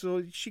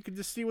so she could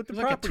just see what the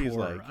property's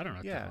like. I don't know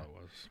what the hell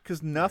it was.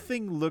 Because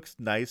nothing looks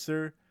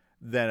nicer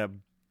than a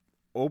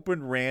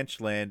open ranch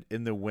land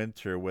in the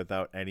winter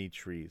without any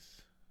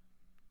trees.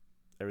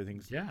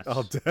 Everything's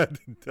all dead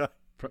and done.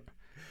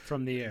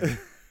 From the air.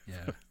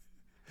 Yeah.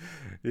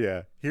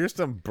 Yeah. Here's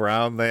some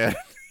brown land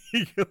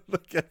you can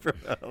look at from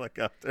a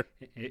helicopter.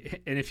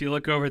 And if you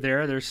look over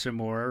there, there's some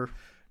more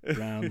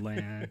brown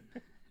land.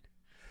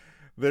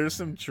 There's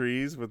some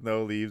trees with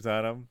no leaves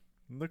on them.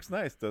 It looks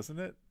nice, doesn't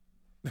it?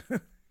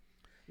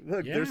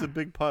 Look, there's a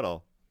big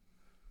puddle.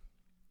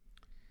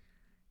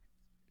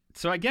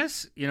 So I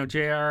guess,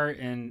 JR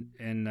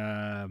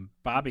and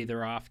Bobby,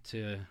 they're off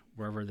to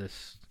wherever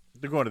this...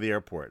 They're going to the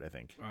airport, I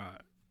think.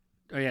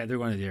 They're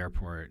going to the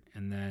airport.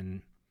 And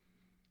then,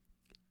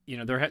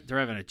 they're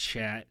having a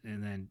chat.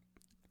 And then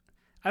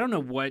I don't know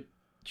what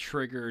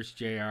triggers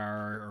JR,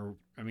 or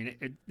I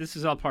mean, this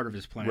is all part of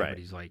his plan. Right. But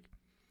he's like,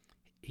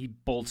 he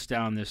bolts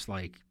down this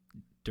like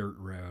dirt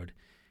road,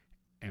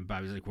 and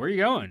Bobby's like, "Where are you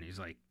going?" He's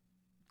like,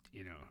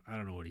 I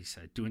don't know what he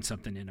said, doing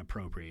something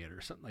inappropriate or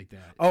something like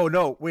that. Oh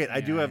no, wait,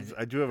 I do have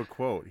a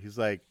quote. He's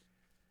like,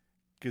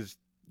 because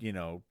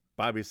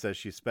Bobby says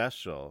she's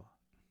special,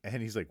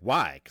 and he's like,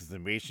 why? Because the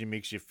way she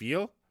makes you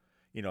feel.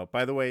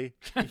 By the way,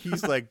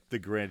 he's like the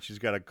Grinch. He's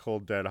got a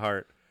cold, dead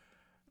heart.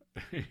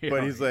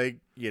 But he's like,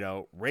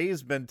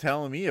 Ray's been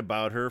telling me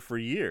about her for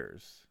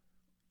years.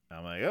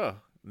 I'm like, oh.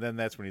 Then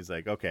that's when he's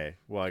like, okay,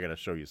 well, I got to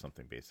show you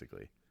something,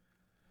 basically.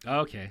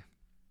 Okay.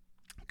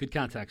 Good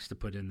context to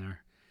put in there.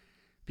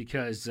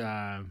 Because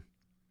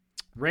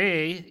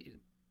Ray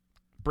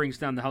brings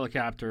down the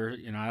helicopter,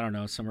 I don't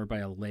know, somewhere by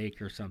a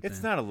lake or something.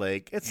 It's not a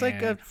lake. It's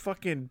like a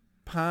fucking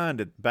pond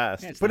at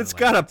best. Yeah, but it's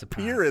got a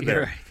pier in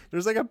there. Right.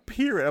 There's like a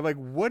pier. I'm like,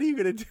 what are you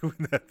going to do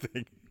in that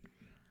thing?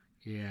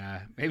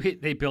 Yeah, maybe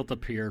they built a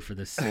pier for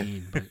this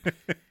scene, but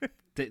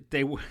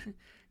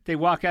they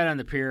walk out on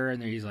the pier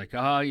and he's like, oh,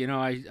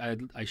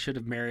 I should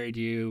have married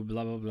you,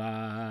 blah blah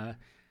blah,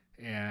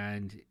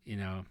 and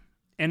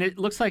and it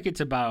looks like it's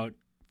about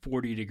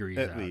 40 degrees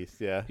at out, least,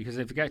 yeah, because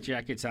they've got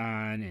jackets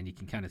on and you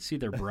can kind of see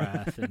their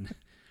breath, and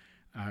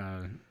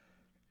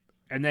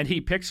then he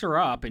picks her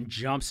up and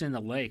jumps in the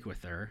lake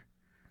with her,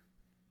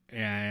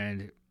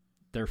 and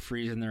they're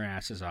freezing their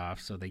asses off,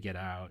 so they get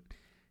out.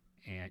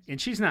 And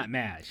she's not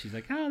mad. She's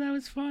like, oh, that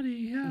was funny.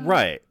 Yeah.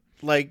 Right.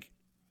 Like,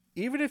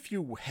 even if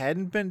you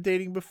hadn't been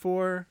dating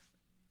before,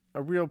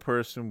 a real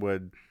person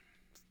would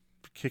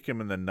kick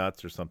him in the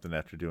nuts or something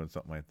after doing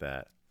something like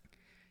that.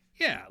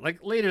 Yeah.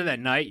 Like, later that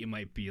night, you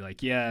might be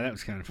like, yeah, that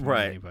was kind of funny.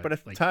 Right. But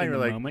at the time, you're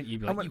like, moment,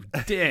 you'd be like, you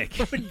dick.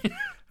 I'm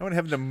going to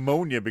have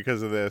pneumonia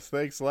because of this.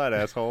 Thanks a lot,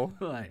 asshole.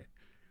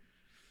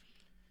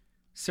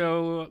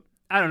 So...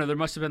 I don't know. There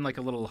must have been like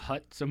a little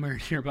hut somewhere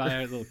nearby,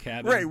 a little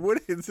cabin. Right. What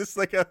is this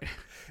like a?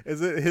 Is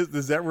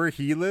that where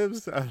he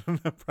lives on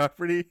the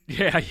property?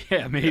 Yeah,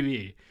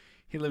 maybe.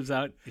 He lives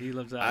out.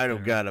 I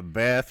don't got a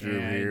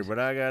bathroom here, but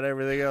I got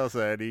everything else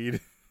I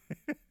need.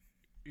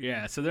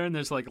 Yeah. So they're in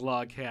this like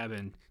log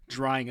cabin,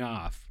 drying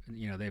off.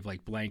 And, they have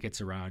like blankets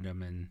around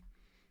them, and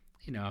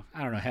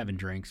I don't know, having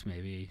drinks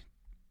maybe.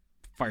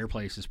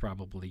 Fireplace is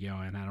probably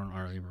going. I don't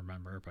really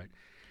remember,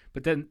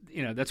 But then,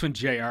 that's when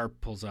JR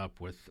pulls up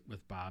with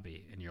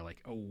Bobby, and you're like,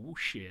 oh,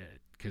 shit,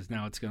 because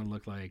now it's going to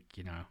look like,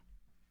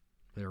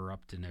 they were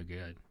up to no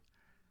good.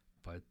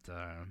 But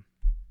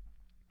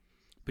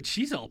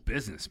she's all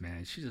business,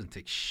 man. She doesn't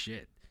take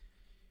shit.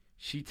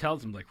 She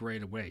tells him, like,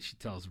 right away. She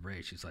tells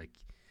Ray, she's like,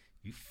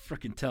 you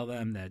freaking tell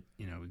them that,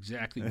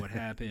 exactly what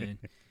happened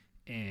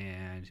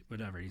and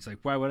whatever. He's like,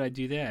 why would I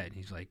do that? And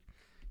he's like,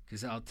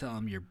 because I'll tell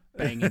him you're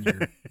banging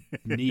your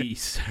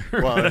niece.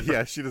 Well,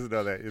 yeah, she doesn't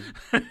know that. It's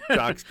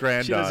Doc's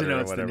granddaughter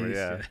or whatever.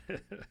 Yeah.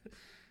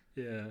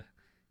 Yeah.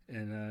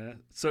 And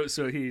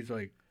so he's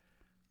like,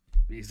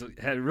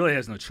 really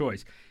has no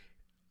choice.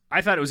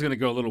 I thought it was going to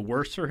go a little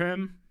worse for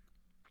him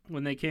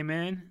when they came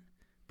in,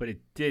 but it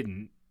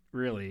didn't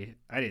really.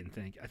 I didn't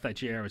think. I thought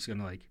JR was going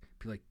to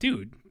be like,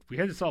 dude, we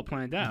had this all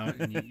planned out,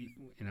 and you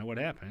know what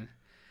happened.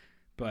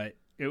 But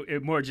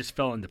it more just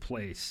fell into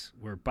place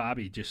where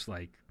Bobby just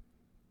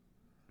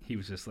he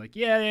was just like,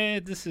 yeah,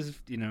 this is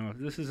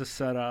a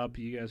setup.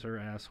 You guys are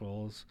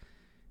assholes.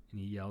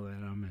 And he yelled at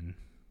him. And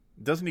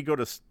doesn't he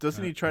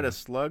try to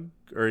slug,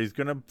 or he's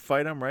going to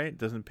fight him, right?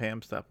 Doesn't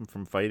Pam stop him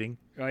from fighting?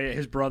 Oh, yeah,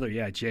 his brother,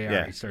 JR.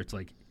 Yeah. He starts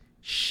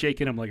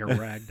shaking him like a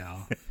rag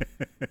doll.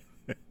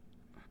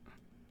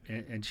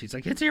 and she's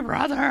like, it's your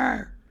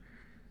brother.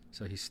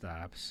 So he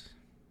stops.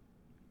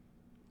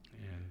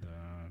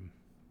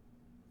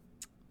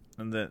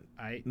 And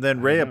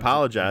then Ray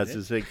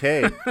apologizes, like,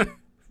 hey,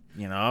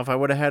 if I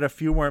would have had a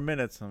few more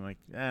minutes. I'm like,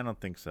 I don't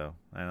think so.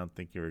 I don't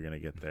think you were going to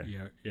get there.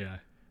 Yeah.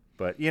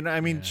 But,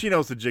 she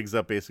knows the jig's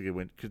up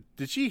basically.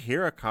 Did she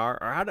hear a car?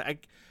 Or how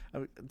did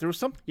there was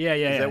something. Yeah.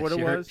 Is that what it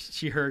was?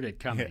 She heard it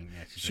coming.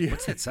 Yeah. She's like,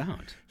 what's that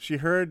sound? She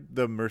heard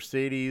the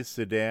Mercedes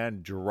sedan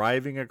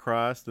driving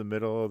across the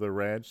middle of the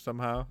ranch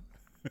somehow.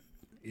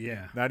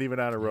 Yeah. Not even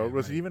on a road.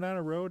 Was it even on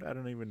a road? I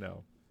don't even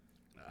know.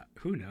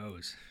 Who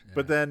knows? Yeah.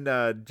 But then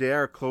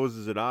JR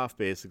closes it off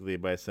basically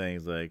by saying,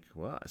 he's like,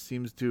 well, it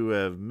seems to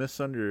have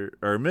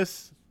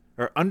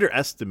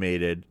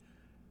underestimated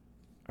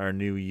our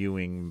new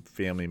Ewing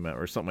family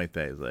member or something like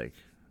that. He's like,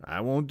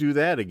 I won't do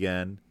that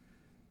again.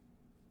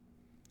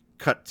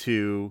 Cut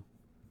to,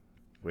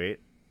 wait.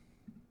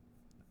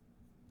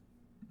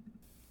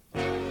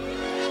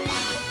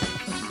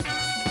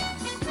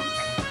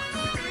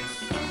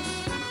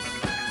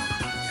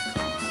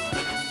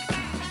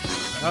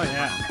 Oh,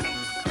 yeah.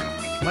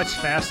 Much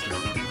faster.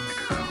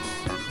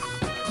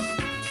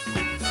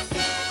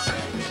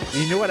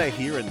 You know what I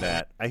hear in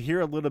that? I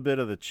hear a little bit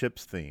of the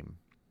Chips theme.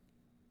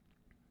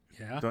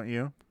 Yeah. Don't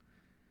you?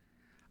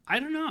 I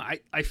don't know.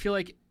 I feel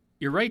like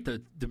you're right.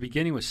 The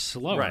beginning was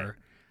slower. Right.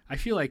 I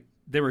feel like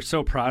they were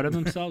so proud of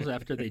themselves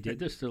after they did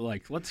this. They're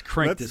like, let's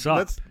crank this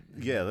up.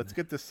 Let's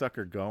get this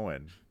sucker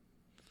going.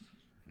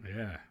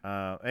 Yeah.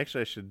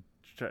 Actually, I should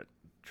try.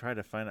 try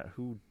to find out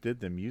who did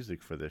the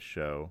music for this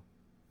show.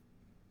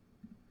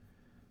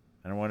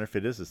 I don't wonder if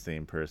it is the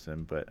same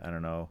person, but I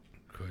don't know.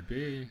 Could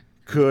be.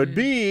 Could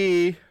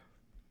be.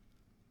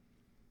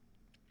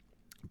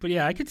 But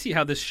yeah, I could see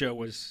how this show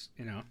was,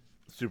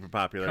 super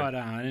popular. Caught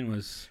on and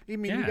was. I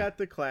mean, you got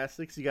the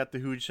classics. You got the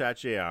Who Shot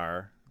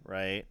JR,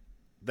 right?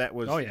 That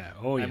was. Oh yeah.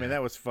 I mean,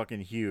 that was fucking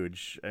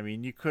huge. I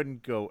mean, you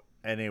couldn't go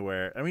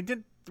anywhere. I mean,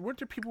 weren't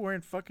there people wearing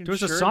fucking? There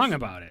was shirts? A song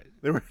about it.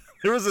 There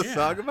was a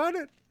song about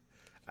it.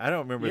 I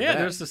don't remember. Yeah, that.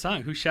 there's the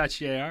song "Who Shot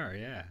JR."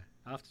 Yeah,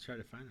 I'll have to try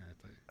to find that.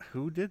 But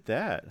who did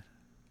that?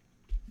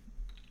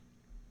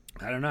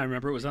 I don't know. I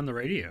remember it was on the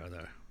radio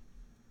though.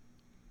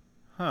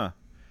 Huh.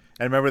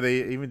 I remember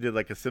they even did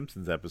like a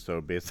Simpsons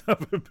episode based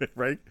off of it,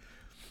 right?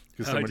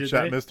 Because someone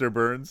shot Mr.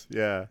 Burns.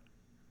 Yeah.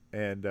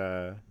 And,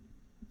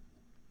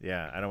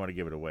 yeah, I don't want to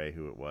give it away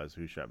who it was,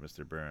 who shot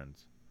Mr.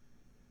 Burns.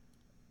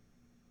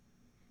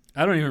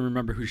 I don't even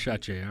remember who shot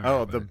JR.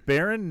 Oh, the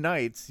Barron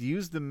Knights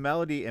used the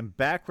melody and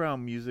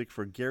background music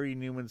for Gary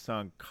Newman's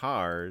song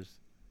Cars.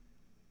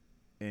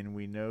 And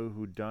we know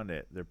who done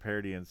it. Their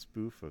parody and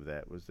spoof of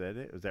that. Was that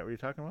it? Was that what you're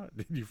talking about?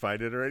 Did you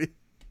find it already?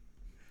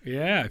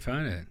 Yeah, I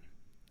found it.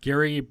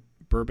 Gary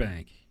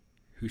Burbank,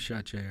 Who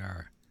Shot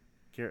JR.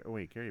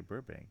 Gary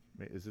Burbank.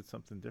 Is it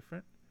something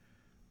different?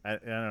 I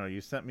don't know.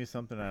 You sent me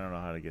something. I don't know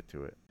how to get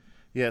to it.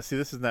 Yeah. See,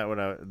 this is not what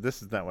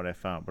I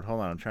found. But hold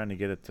on, I'm trying to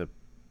get it to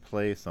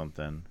play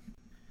something.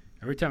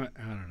 Every time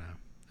I don't know.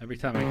 Every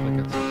time I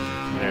click on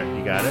something. There,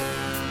 you got it.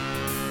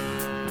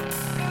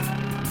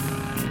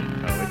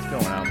 Oh, it's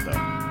going out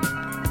though.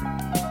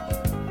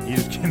 You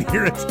just can't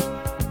hear it.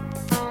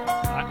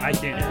 I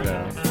can't hear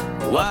it.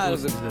 Why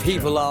does the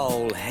people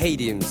all hate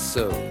him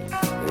so?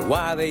 And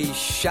why they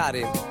shot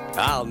him,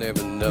 I'll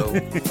never know.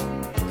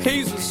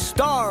 He's the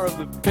star of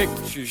the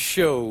picture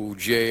show,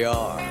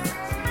 JR.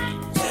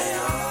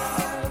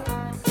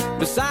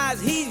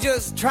 Besides, he's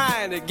just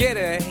trying to get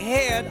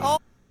ahead.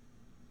 All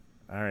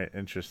right,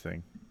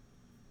 interesting.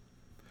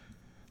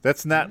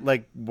 That's not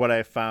like what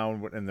I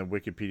found in the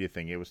Wikipedia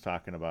thing. It was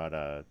talking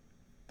about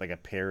like a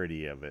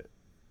parody of it.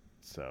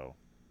 So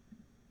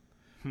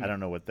I don't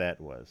know what that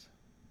was.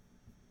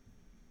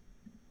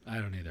 I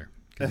don't either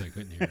because I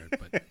couldn't hear it.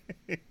 But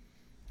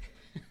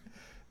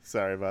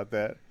sorry about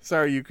that.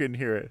 Sorry you couldn't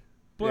hear it.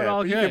 But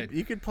all good.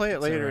 You could play it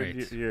later.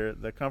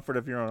 Right. The comfort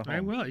of your own home. I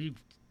will. You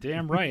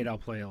damn right. I'll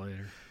play it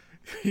later.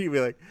 You'd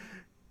be like,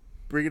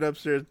 bring it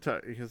upstairs.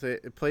 You can say,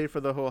 play it for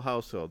the whole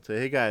household. Say,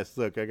 hey guys,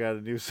 look, I got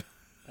a new song.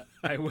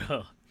 I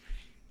will.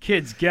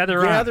 Kids, gather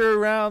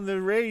around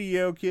the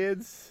radio,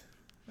 kids.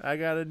 I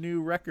got a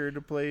new record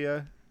to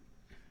play.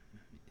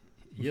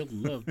 You'll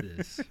love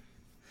this.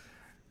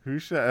 Who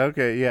shot?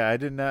 Okay, yeah, I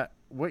did not.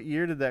 What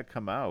year did that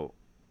come out?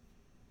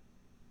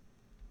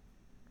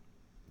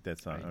 That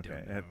song.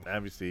 Okay,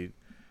 obviously,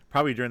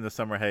 probably during the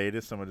summer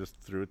hiatus, someone just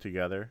threw it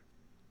together.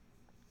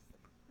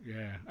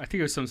 Yeah, I think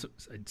it was some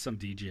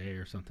DJ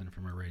or something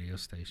from a radio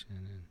station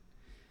and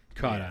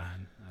caught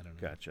on. I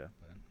don't know. Gotcha.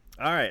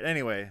 But. All right.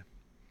 Anyway,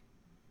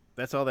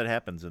 that's all that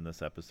happens in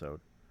this episode.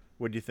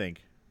 What do you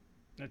think?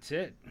 That's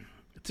it.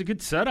 It's a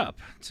good setup.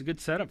 It's a good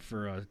setup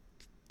for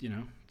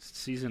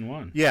season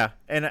 1. Yeah,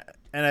 and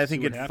I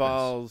think it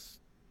falls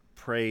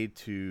prey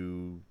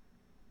to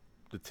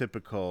the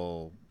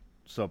typical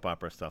soap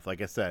opera stuff.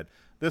 Like I said,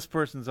 this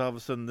person's all of a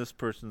sudden this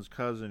person's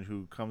cousin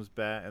who comes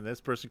back, and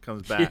this person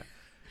comes back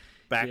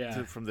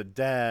from the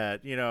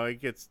dead.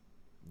 It gets,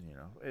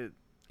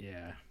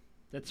 Yeah,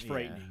 that's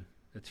frightening. Yeah.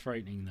 That's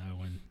frightening though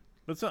when.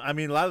 But so, I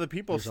mean, a lot of the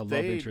people stayed. There's a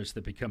love interest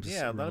that becomes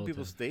a lot of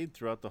people stayed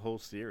throughout the whole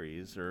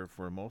series, or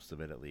for most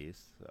of it at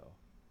least. So.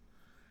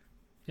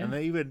 Yeah. And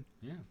they even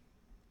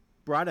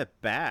brought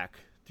it back.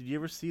 Did you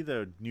ever see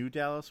the New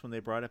Dallas when they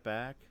brought it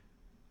back?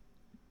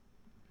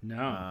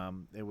 No.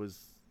 It was.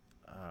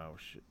 Oh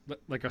shit!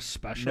 Like a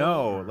special?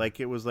 No, like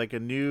it was like a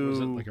new. Was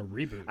it like a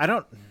reboot? I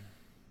don't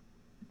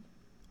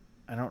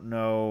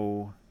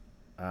know.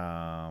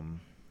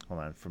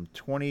 Hold on, from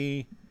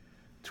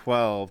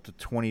 2012 to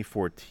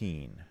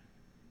 2014.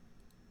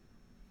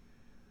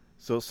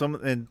 So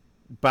and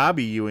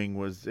Bobby Ewing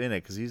was in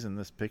it because he's in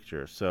this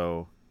picture.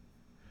 So,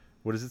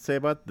 what does it say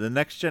about the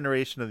next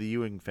generation of the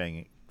Ewing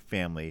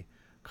family?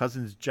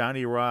 Cousins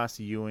Johnny Ross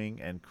Ewing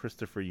and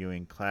Christopher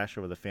Ewing clash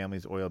over the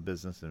family's oil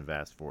business and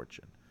vast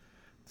fortune.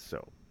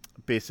 So,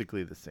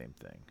 basically the same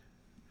thing.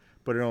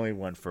 But it only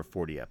went for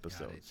 40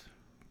 episodes.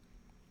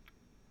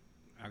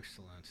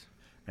 Excellent.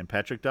 And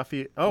Patrick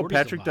Duffy. Oh,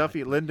 Patrick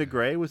Duffy. Linda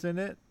Gray was in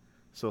it.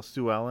 So,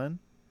 Sue Ellen.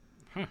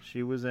 Huh.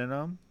 She was in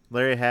them.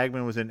 Larry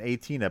Hagman was in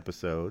 18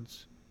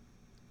 episodes.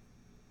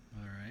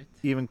 All right.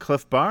 Even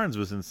Cliff Barnes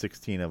was in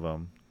 16 of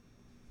them.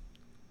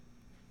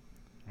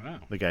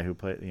 Wow. The guy who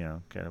played,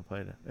 kind of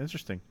played it.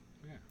 Interesting.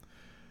 Yeah.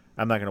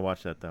 I'm not going to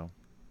watch that, though.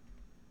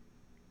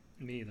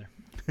 Me either.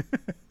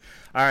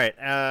 All right.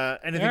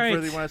 Anything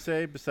further you want to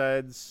say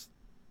besides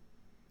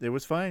it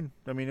was fine?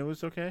 I mean, it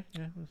was okay.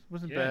 Yeah, it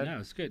wasn't bad. No, it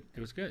was good.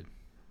 It was good.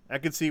 I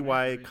could see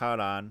why it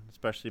caught on,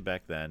 especially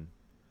back then.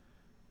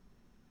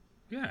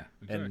 Yeah,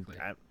 exactly.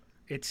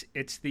 It's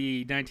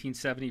the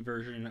 1970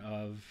 version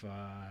of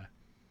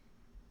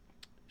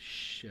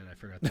Shit, I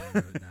forgot the name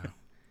of it now.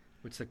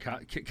 What's the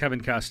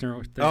Kevin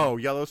Costner thing? Oh,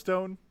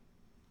 Yellowstone?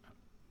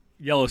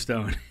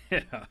 Yellowstone.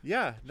 Yeah.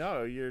 Yeah,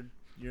 no, you're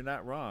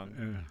not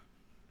wrong.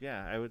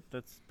 Yeah,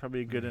 that's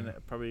probably a good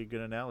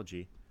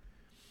analogy.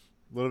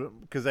 A little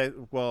bit, because I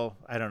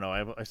don't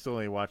know. I still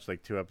only watched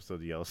like 2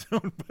 episodes of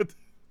Yellowstone, but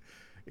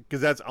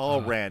because that's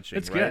all ranching,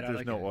 it's right? Good.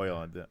 There's no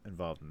oil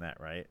involved in that,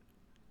 right?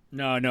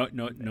 No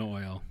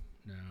oil.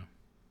 No.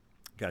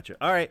 Gotcha.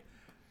 All right.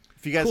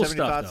 If you guys Cool have any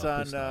stuff,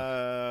 thoughts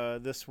though.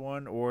 on this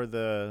one or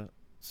the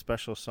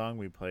special song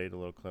we played, a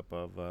little clip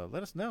of,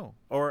 let us know.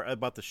 Or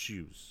about the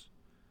shoes.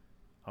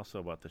 Also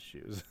about the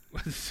shoes.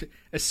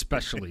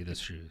 Especially the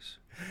shoes.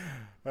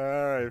 All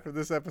right. For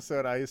this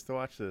episode, I used to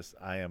watch this.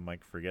 I am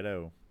Mike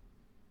Forgetto.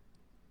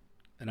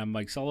 And I'm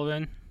Mike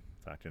Sullivan.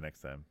 Talk to you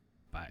next time.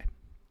 Bye.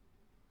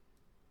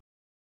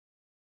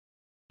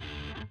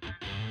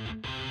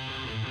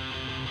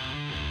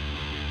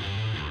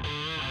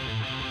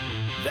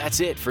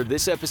 That's it for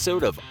this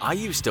episode of I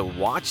Used to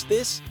Watch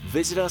This.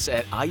 Visit us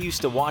at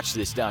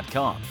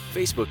IUsedToWatchThis.com,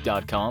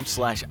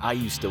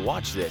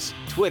 Facebook.com/IUsedToWatchThis,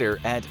 Twitter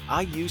at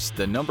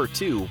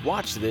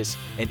IUsed2watchthis,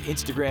 and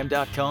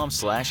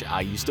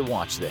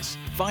Instagram.com/IUsedToWatchThis.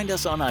 Find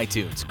us on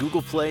iTunes,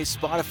 Google Play,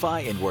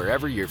 Spotify, and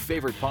wherever your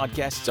favorite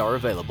podcasts are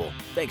available.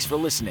 Thanks for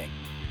listening.